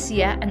Sara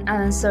Garcia and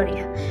Alan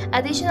Soria,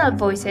 additional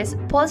voices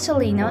Paul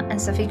Solino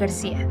and Sophie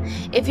Garcia.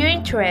 If you're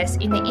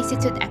interested in the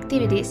Institute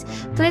activities,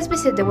 please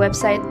visit the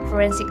website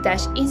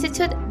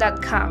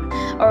forensic-institute.com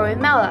or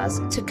email us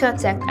to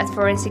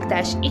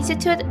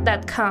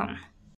contact@forensic-institute.com.